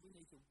 we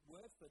need to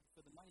work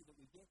for the money that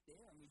we get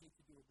there, and we need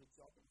to do a good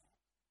job in that.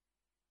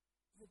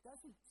 It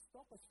doesn't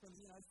stop us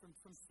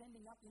from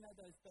sending up,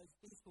 those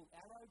things called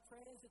arrow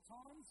prayers at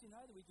times,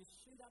 that we just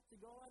shoot up to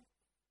God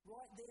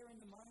right there in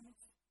the moment.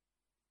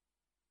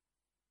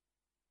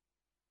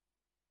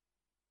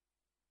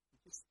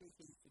 Just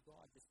speaking to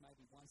God just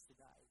maybe once a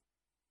day.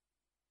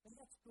 And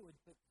that's good,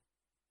 but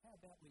how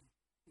about we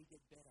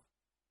get better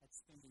at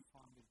spending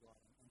time with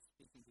God and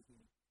speaking to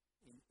Him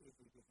in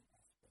every different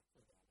aspect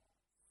of our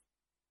lives?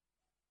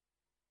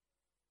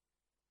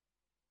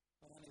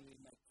 Not only we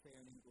make prayer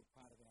an integral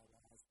part of our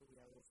lives, but we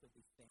are also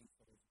be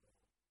thankful as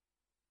well.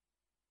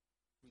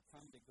 We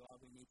come to God,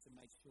 we need to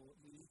make sure,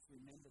 we need to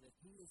remember that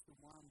He is the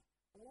one,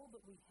 all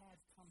that we have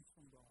comes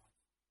from God.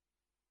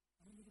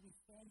 And we need to be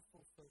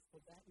thankful for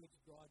that which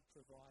God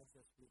provides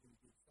us with and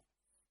gives us.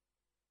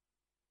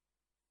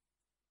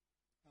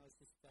 I was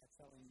just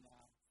telling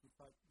some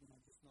folk,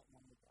 just not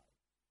long ago,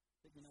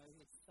 that,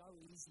 it's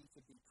so easy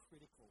to be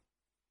critical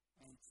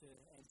and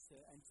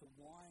to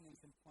whine and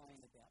complain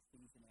about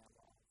things in our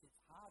lives.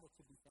 It's harder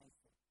to be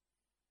thankful,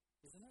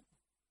 isn't it?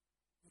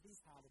 It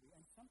is harder to be,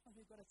 and sometimes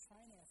we've got to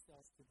train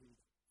ourselves to do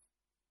that.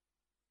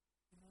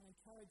 I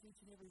encourage each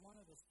and every one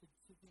of us to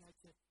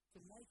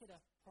make it a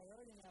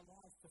priority in our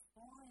lives to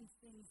find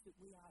things that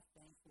we are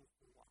thankful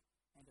for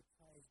and to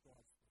praise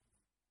God for them.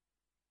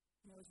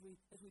 As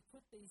we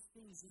put these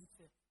things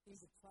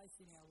into place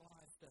in our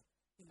lives, the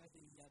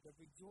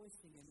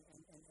rejoicing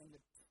and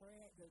the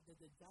prayer,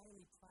 the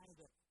daily prayer,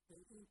 the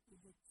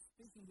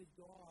speaking with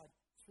God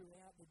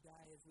throughout the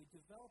day, as we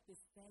develop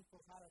this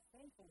thankful heart. A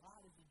thankful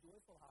heart is a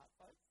joyful heart,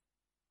 folks.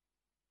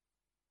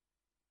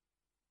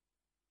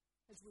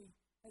 As we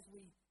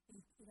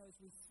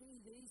see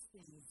these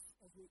things,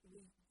 as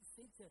we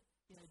seek to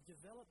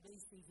develop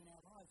these things in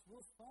our lives,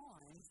 we'll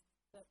find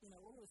that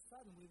all of a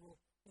sudden we will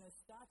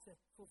start to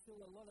fulfill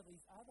a lot of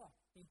these other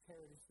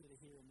imperatives that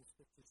are here in the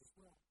Scriptures as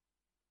well.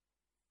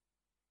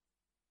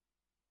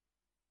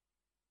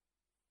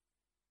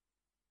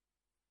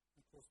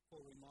 Of course,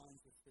 Paul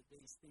reminds us that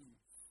these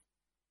things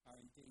are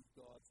indeed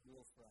God's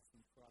will for us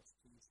in Christ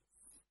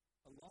Jesus.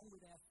 Along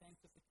with our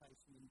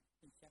sanctification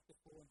in chapter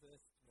 4 and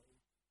verse 3,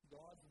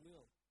 God's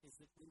will is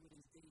that we would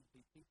indeed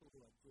be people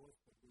who are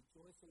joyful,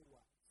 rejoice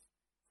always,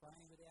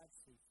 praying without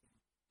ceasing,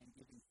 and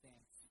giving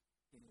thanks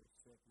in all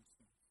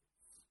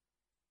circumstances.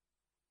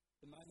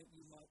 The moment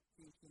you might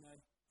think, I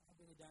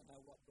really don't know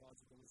what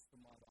God's will is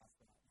for my life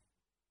right now.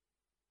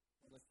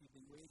 Well, if you've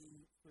been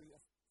reading through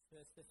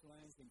 1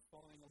 Thessalonians and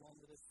following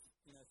along with us,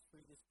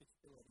 through this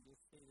particular,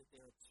 you'll see that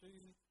there are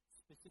two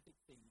specific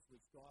things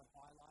which God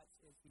highlights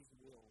as His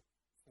will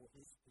for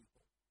His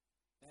people.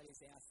 That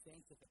is our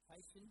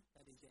sanctification,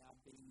 that is our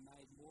being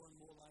made more and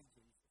more like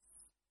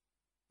Jesus,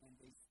 and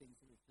these things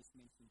that we've just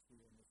mentioned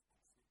here in this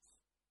passage.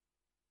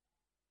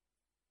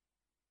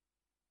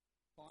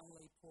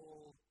 Finally,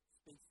 Paul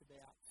speaks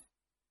about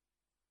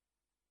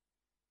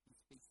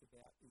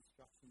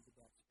instructions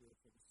about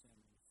spiritual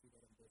discernment. You see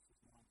that in verses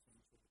 19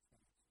 to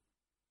 22.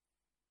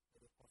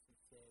 The apostle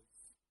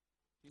says,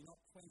 "Do not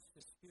quench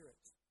the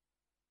spirit,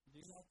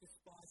 do not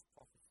despise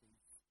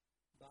prophecies,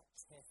 but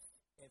test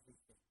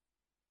everything.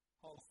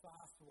 Hold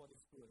fast to what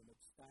is good and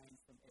abstain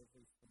from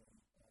every form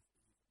of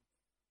evil."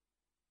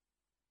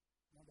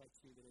 How about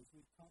you? That as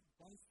we've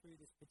gone through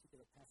this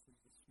particular passage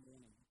this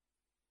morning,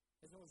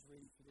 as I was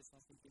reading through this, I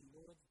was thinking,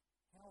 Lord,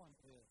 how on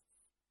earth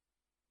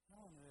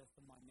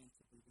am I meant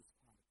to be this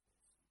kind of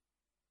person?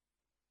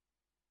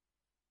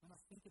 when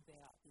I think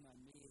about,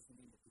 me as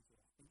an individual,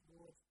 I think,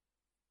 Lord,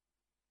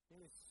 there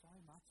is so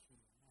much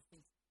here. And I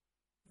think,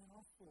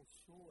 I fall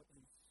short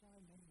in so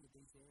many of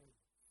these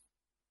areas.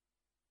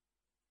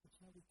 But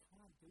we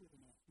can't do it in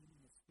our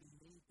humanness. We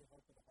need the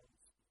help of the Holy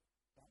Spirit,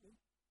 don't we?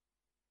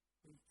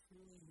 We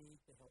truly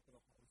need the help of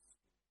the Holy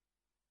Spirit.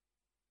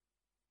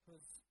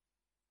 Because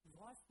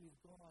life with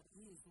God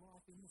is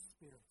life in the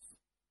Spirit.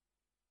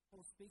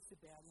 Paul speaks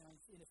about,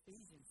 in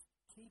Ephesians,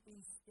 keep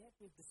in step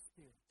with the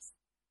Spirit.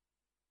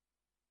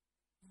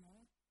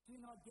 Do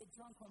not get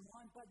drunk on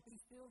wine, but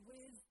be filled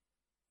with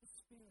the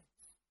Spirit.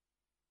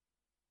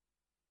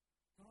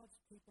 God's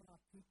people are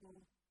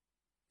people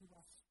who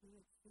are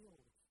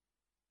Spirit-filled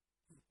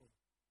people.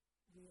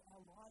 Where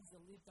our lives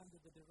are lived under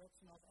the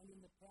direction of and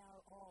in the power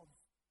of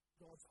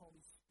God's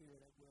Holy Spirit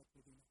at work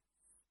within us.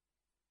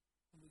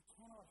 And we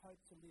cannot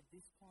hope to live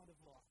this kind of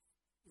life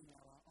on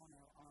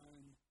our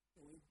own,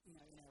 or in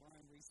our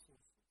own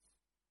resources.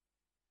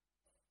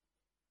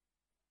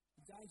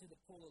 The danger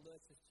that Paul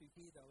alerts us to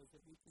here, though, is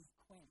that we can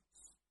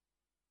quench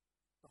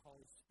the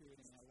Holy Spirit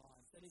in our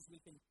lives. That is,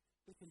 we can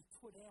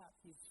put out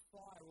His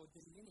fire or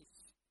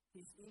diminish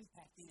His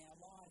impact in our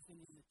lives and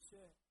in the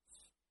church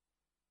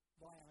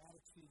by our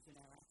attitudes and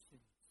our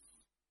actions.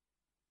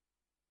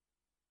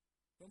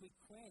 When we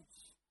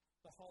quench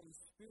the Holy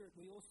Spirit,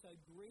 we also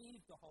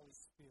grieve the Holy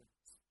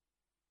Spirit.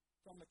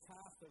 John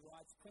MacArthur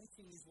writes,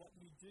 quenching is what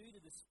you do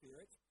to the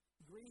Spirit.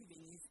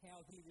 Grieving is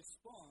how He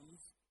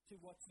responds to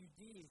what you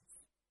did.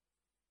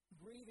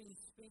 Grieving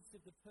speaks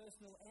of the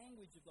personal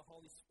anguish of the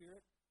Holy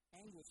Spirit,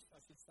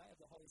 of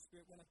the Holy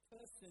Spirit, when a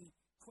person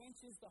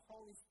quenches the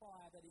holy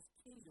fire that is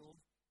kindled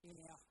in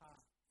our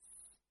hearts.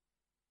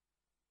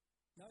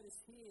 Notice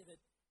here that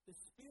the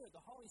Spirit,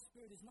 the Holy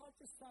Spirit, is not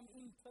just some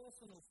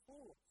impersonal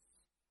force,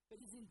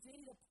 but is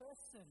indeed a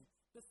person,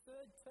 the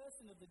third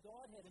person of the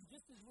Godhead. And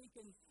just as we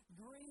can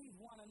grieve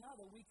one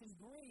another, we can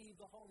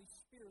grieve the Holy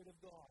Spirit of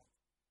God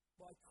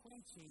by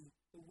quenching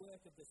the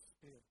work of the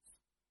Spirit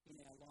in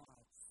our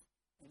lives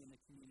and in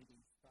the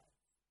community of faith.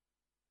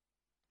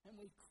 And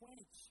we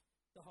quench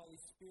the Holy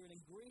Spirit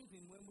and grieve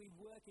Him when we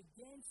work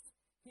against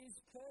His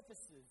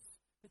purposes,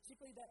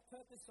 particularly that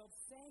purpose of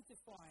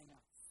sanctifying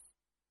us,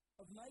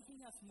 of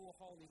making us more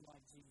holy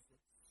like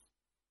Jesus.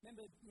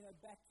 Remember,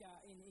 back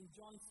in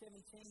John 17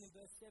 and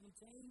verse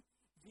 17,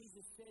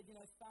 Jesus said,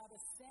 Father,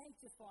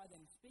 sanctify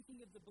them. Speaking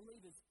of the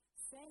believers,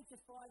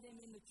 sanctify them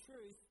in the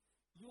truth.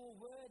 Your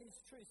word is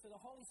true. So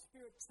the Holy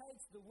Spirit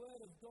takes the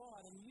word of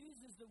God and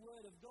uses the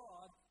word of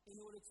God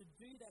in order to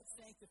do that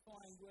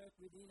sanctifying work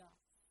within us.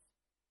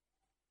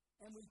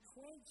 And we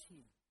quench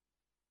Him.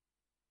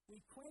 We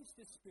quench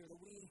the Spirit, or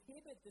we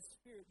inhibit the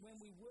Spirit when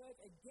we work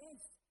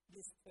against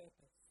this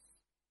purpose.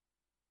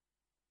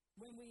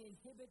 When we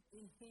inhibit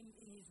Him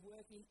in His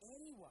work in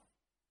any way.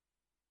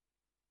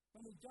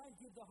 When we don't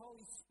give the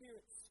Holy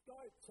Spirit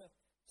scope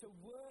to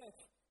work,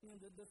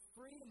 the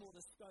freedom or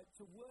the scope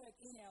to work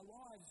in our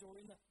lives or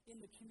in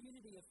the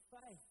community of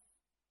faith.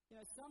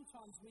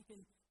 Sometimes we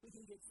can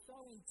get so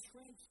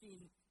entrenched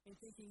in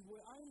thinking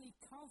we're only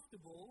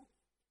comfortable,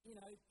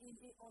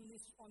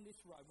 on this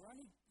road. We're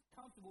only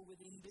comfortable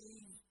within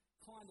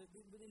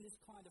this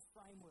kind of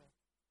framework.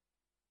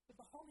 But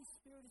the Holy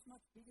Spirit is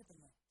much bigger than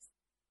that.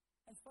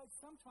 And folks,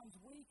 sometimes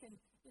we can,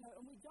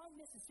 and we don't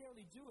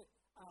necessarily do it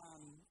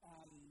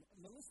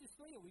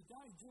maliciously, or we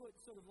don't do it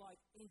sort of like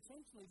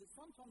intentionally, but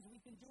sometimes we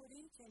can do it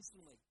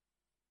intentionally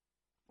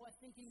by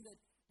thinking that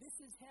this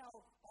is how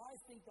I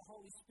think the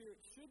Holy Spirit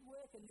should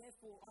work, and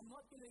therefore I'm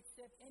not going to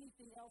accept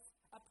anything else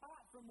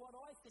apart from what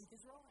I think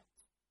is right.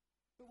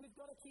 But we've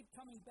got to keep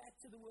coming back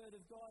to the Word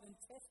of God and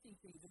testing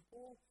things, and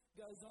Paul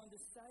goes on to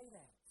say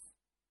that.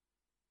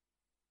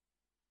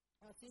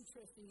 Now, it's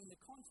interesting in the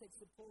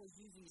context that Paul is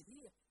using it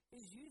here.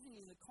 He's using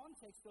it in the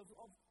context of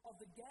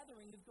the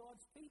gathering of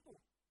God's people.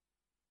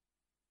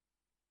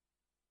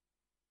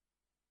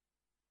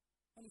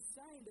 And he's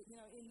saying that,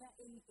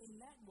 in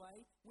that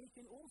way, we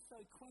can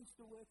also quench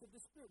the work of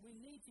the Spirit. We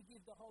need to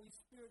give the Holy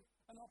Spirit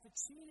an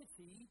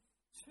opportunity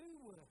to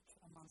work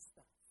amongst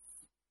us.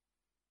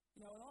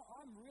 And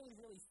I'm really,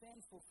 really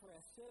thankful for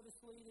our service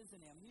leaders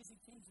and our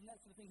music teams and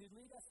that sort of thing who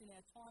lead us in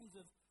our times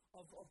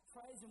of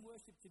praise and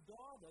worship to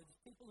God. Those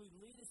people who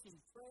lead us in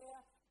prayer,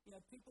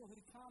 people who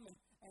come and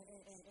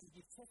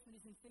give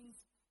testimonies and things.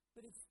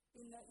 But it's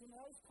in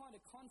those kind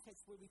of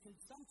contexts where we can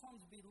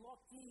sometimes be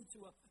locked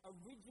into a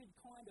rigid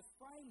kind of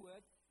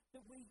framework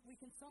that we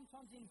can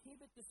sometimes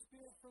inhibit the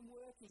Spirit from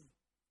working.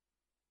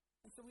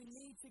 And so we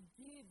need to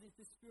give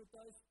the Spirit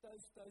those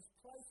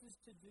places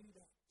to do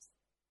that.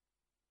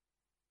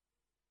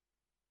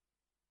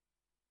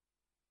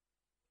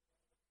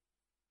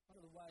 One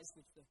of the ways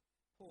which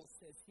Paul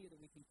says here that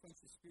we can quench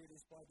the Spirit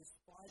is by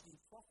despising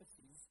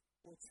prophecies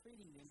or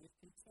treating them with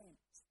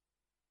contempt.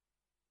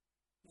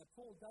 Now,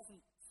 Paul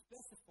doesn't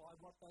specify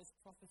what those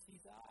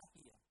prophecies are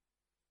here.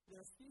 There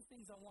are a few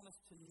things I want us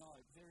to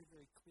know very,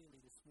 very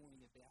clearly this morning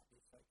about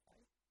this,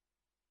 okay?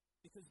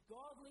 Because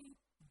godly,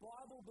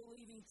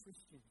 Bible-believing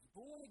Christians,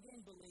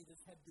 born-again believers,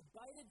 have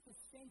debated for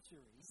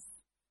centuries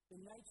the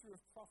nature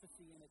of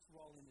prophecy and its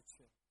role in the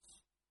church.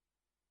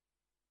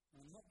 And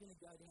I'm not going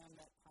to go down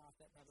that path,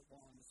 that rabbit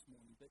line this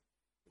morning, but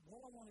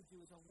what I want to do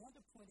is I want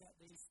to point out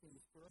these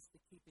things for us to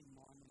keep in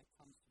mind when it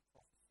comes to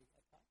prophecy,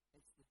 okay?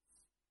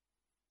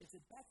 It's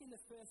that back in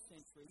the first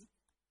century,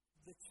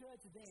 the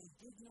church then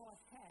did not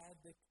have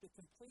the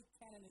complete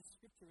canon of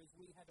Scripture as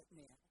we have it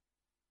now.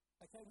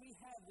 Okay, we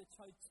have the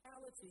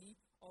totality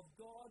of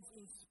God's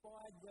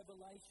inspired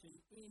revelation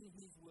in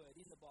His Word,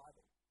 in the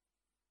Bible.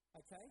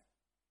 Okay?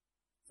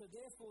 So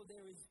therefore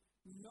there is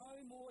no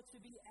more to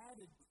be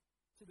added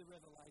to the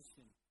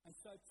revelation. And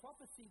so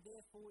prophecy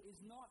therefore is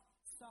not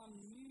some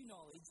new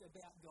knowledge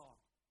about God.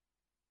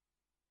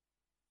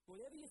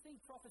 Whatever you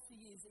think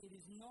prophecy is, it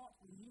is not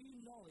new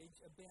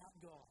knowledge about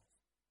God.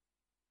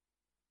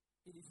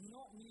 It is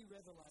not new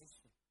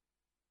revelation.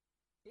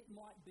 It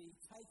might be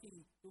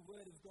taking the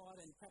Word of God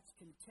and perhaps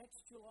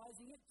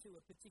contextualizing it to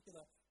a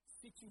particular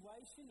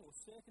situation or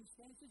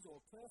circumstances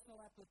or personal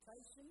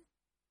application.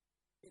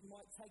 It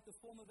might take the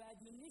form of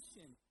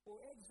admonition or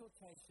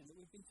exhortation that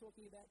we've been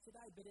talking about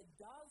today, but it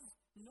does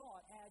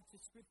not add to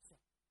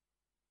Scripture.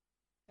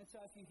 And so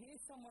if you hear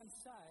someone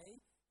say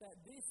that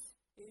this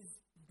is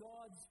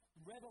God's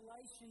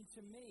revelation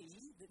to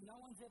me that no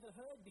one's ever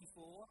heard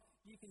before,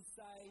 you can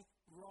say,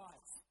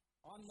 right,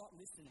 I'm not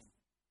listening.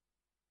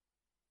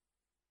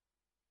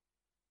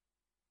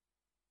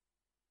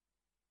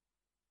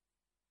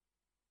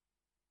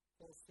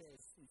 Paul says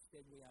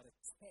instead we are to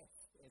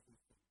test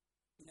everything.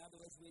 In other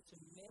words, we're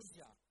to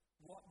measure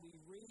what we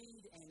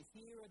read and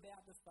hear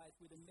about the faith.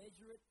 We're to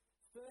measure it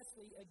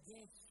firstly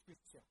against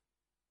Scripture.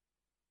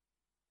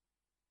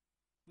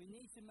 We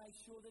need to make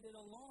sure that it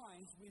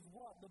aligns with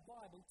what the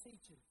Bible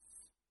teaches.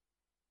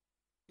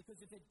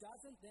 Because if it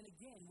doesn't, then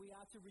again, we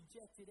are to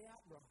reject it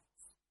outright.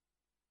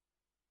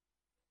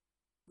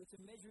 We're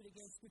to measure it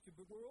against Scripture,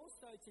 but we're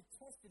also to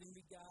test it in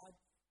regard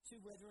to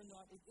whether or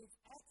not it's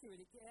accurate,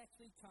 it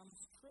actually comes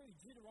true.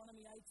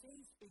 Deuteronomy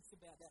 18 speaks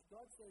about that.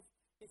 God says,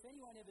 if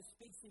anyone ever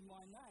speaks in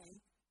my name,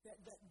 that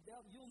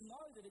you'll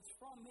know that it's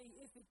from me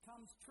if it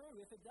comes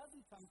true. If it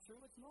doesn't come true,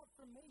 it's not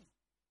from me.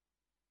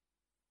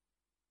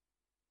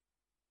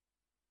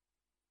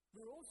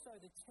 We're also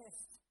to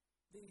test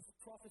these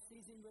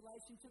prophecies in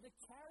relation to the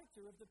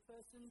character of the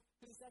person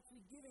who's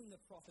actually giving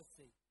the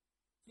prophecy.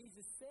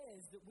 Jesus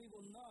says that we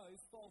will know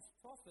false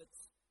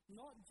prophets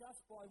not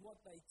just by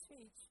what they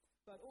teach,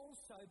 but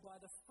also by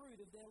the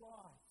fruit of their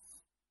lives.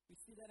 We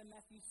see that in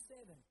Matthew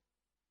 7.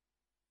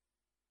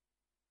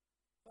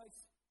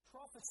 Folks,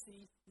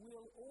 prophecy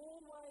will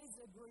always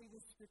agree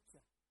with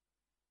Scripture.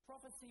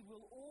 Prophecy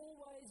will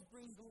always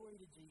bring glory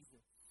to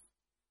Jesus.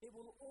 It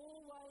will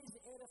always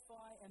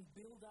edify and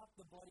build up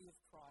the body of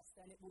Christ,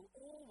 and it will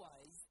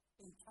always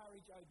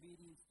encourage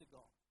obedience to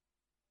God.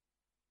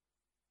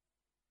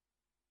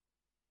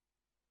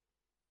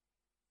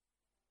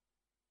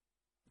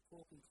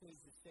 Paul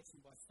concludes this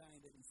section by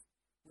saying that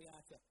we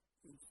are to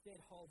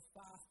instead hold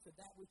fast to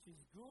that which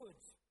is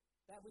good,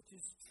 that which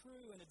is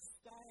true, and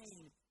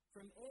abstain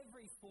from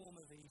every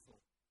form of evil.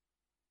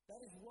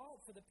 That is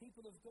right for the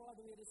people of God.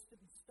 We are to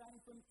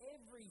abstain from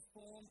every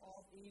form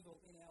of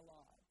evil in our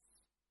lives.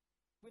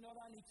 We're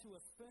not only to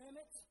affirm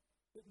it,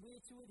 but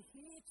we're to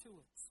adhere to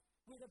it.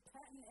 We're to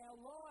pattern our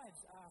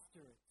lives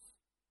after it.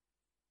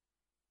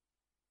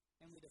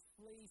 And we're to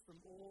flee from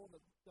all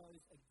that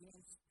goes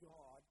against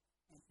God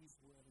and His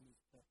Word and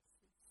His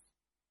purposes.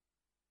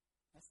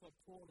 That's what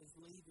Paul is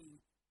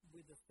leaving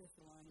with the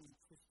Thessalonian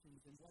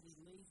Christians and what he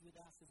leaves with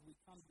us as we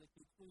come to the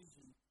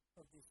conclusion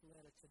of this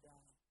letter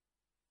today.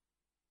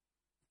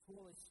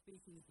 Paul is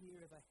speaking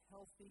here of a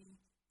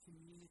healthy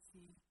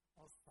community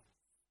of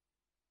faith,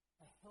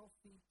 a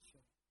healthy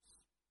church.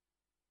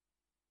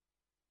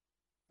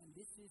 And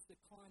this is the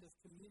kind of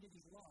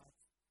community life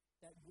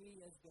that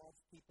we as God's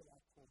people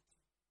are called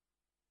to.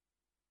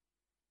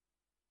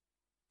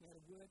 We have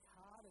to work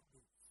hard at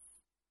this,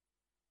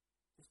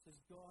 just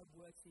as God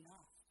works in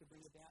us to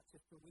bring about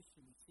to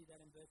fruition. You see that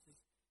in verses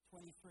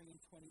 23 and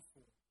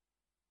 24.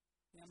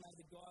 Now may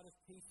the God of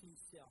peace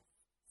Himself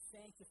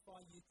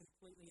sanctify you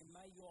completely, and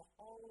may your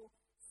whole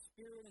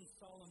spirit and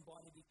soul and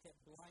body be kept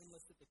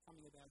blameless at the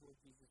coming of our Lord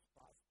Jesus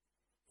Christ.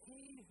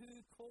 He who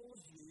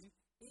calls you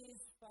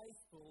is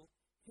faithful.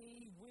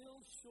 He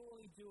will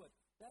surely do it.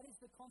 That is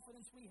the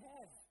confidence we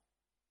have.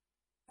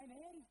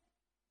 Amen?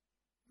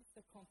 That's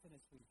the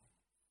confidence we have.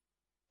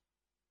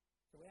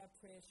 So our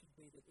prayer should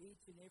be that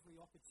each and every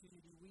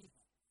opportunity we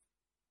have,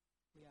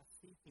 we are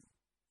seeking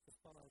to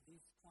follow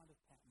this kind of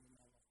pattern in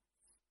our lives.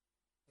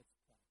 Let's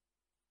pray.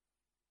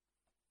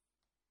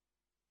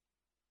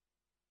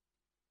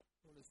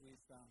 Lord, as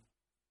we've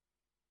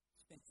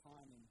spent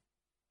time in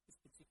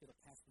this particular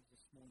passage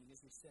this morning,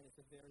 as we said,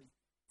 it's a very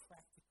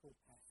practical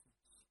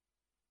passage.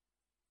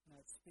 You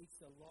know, it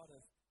speaks a lot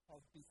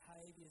of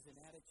behaviours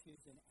and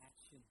attitudes and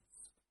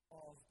actions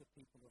of the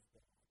people of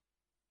God.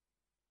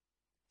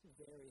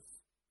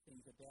 Various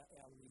things about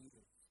our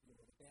leaders,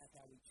 Lord, about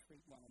how we treat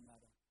one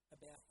another,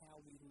 about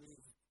how we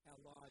live our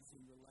lives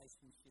in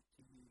relationship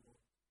to you,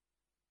 Lord,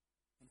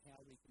 and how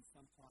we can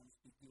sometimes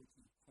be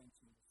guilty of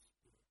quenching the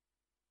Spirit.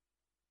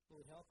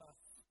 Lord, help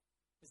us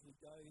as we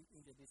go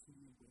into this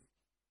new week.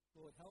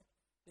 Lord, help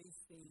these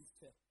things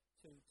to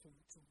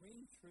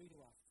ring true to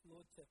us.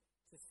 Lord, to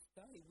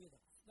stay with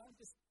us. Don't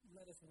just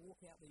let us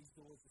walk out these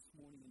doors this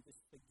morning and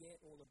just forget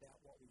all about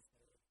what we've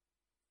heard.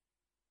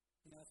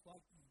 You know, it's like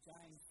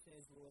James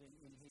says, Lord,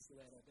 in his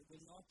letter, that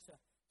we're not to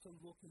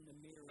look in the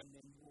mirror and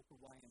then walk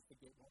away and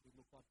forget what we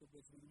look like. But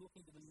as we look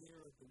into the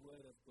mirror of the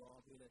Word of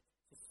God, we're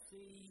to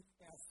see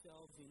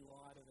ourselves in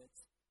light of it.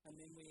 And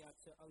then we are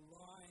to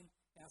align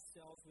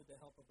ourselves with the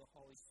help of the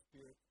Holy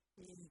Spirit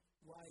in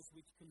ways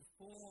which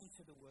conform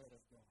to the Word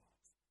of God.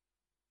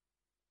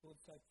 Lord,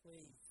 so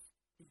please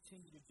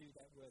continue to do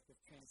that work of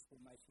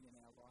transformation in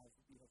our lives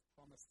that you have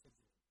promised to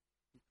do,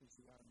 because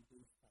you are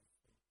indeed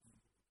faithful and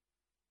good.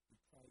 We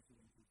praise you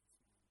in Jesus'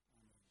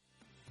 name.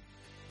 Amen.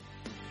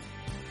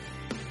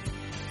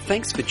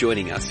 Thanks for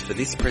joining us for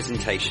this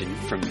presentation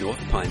from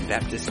North Pine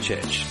Baptist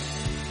Church.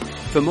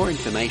 For more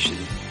information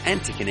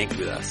and to connect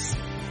with us,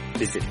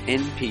 visit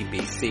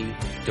npbc.org.au.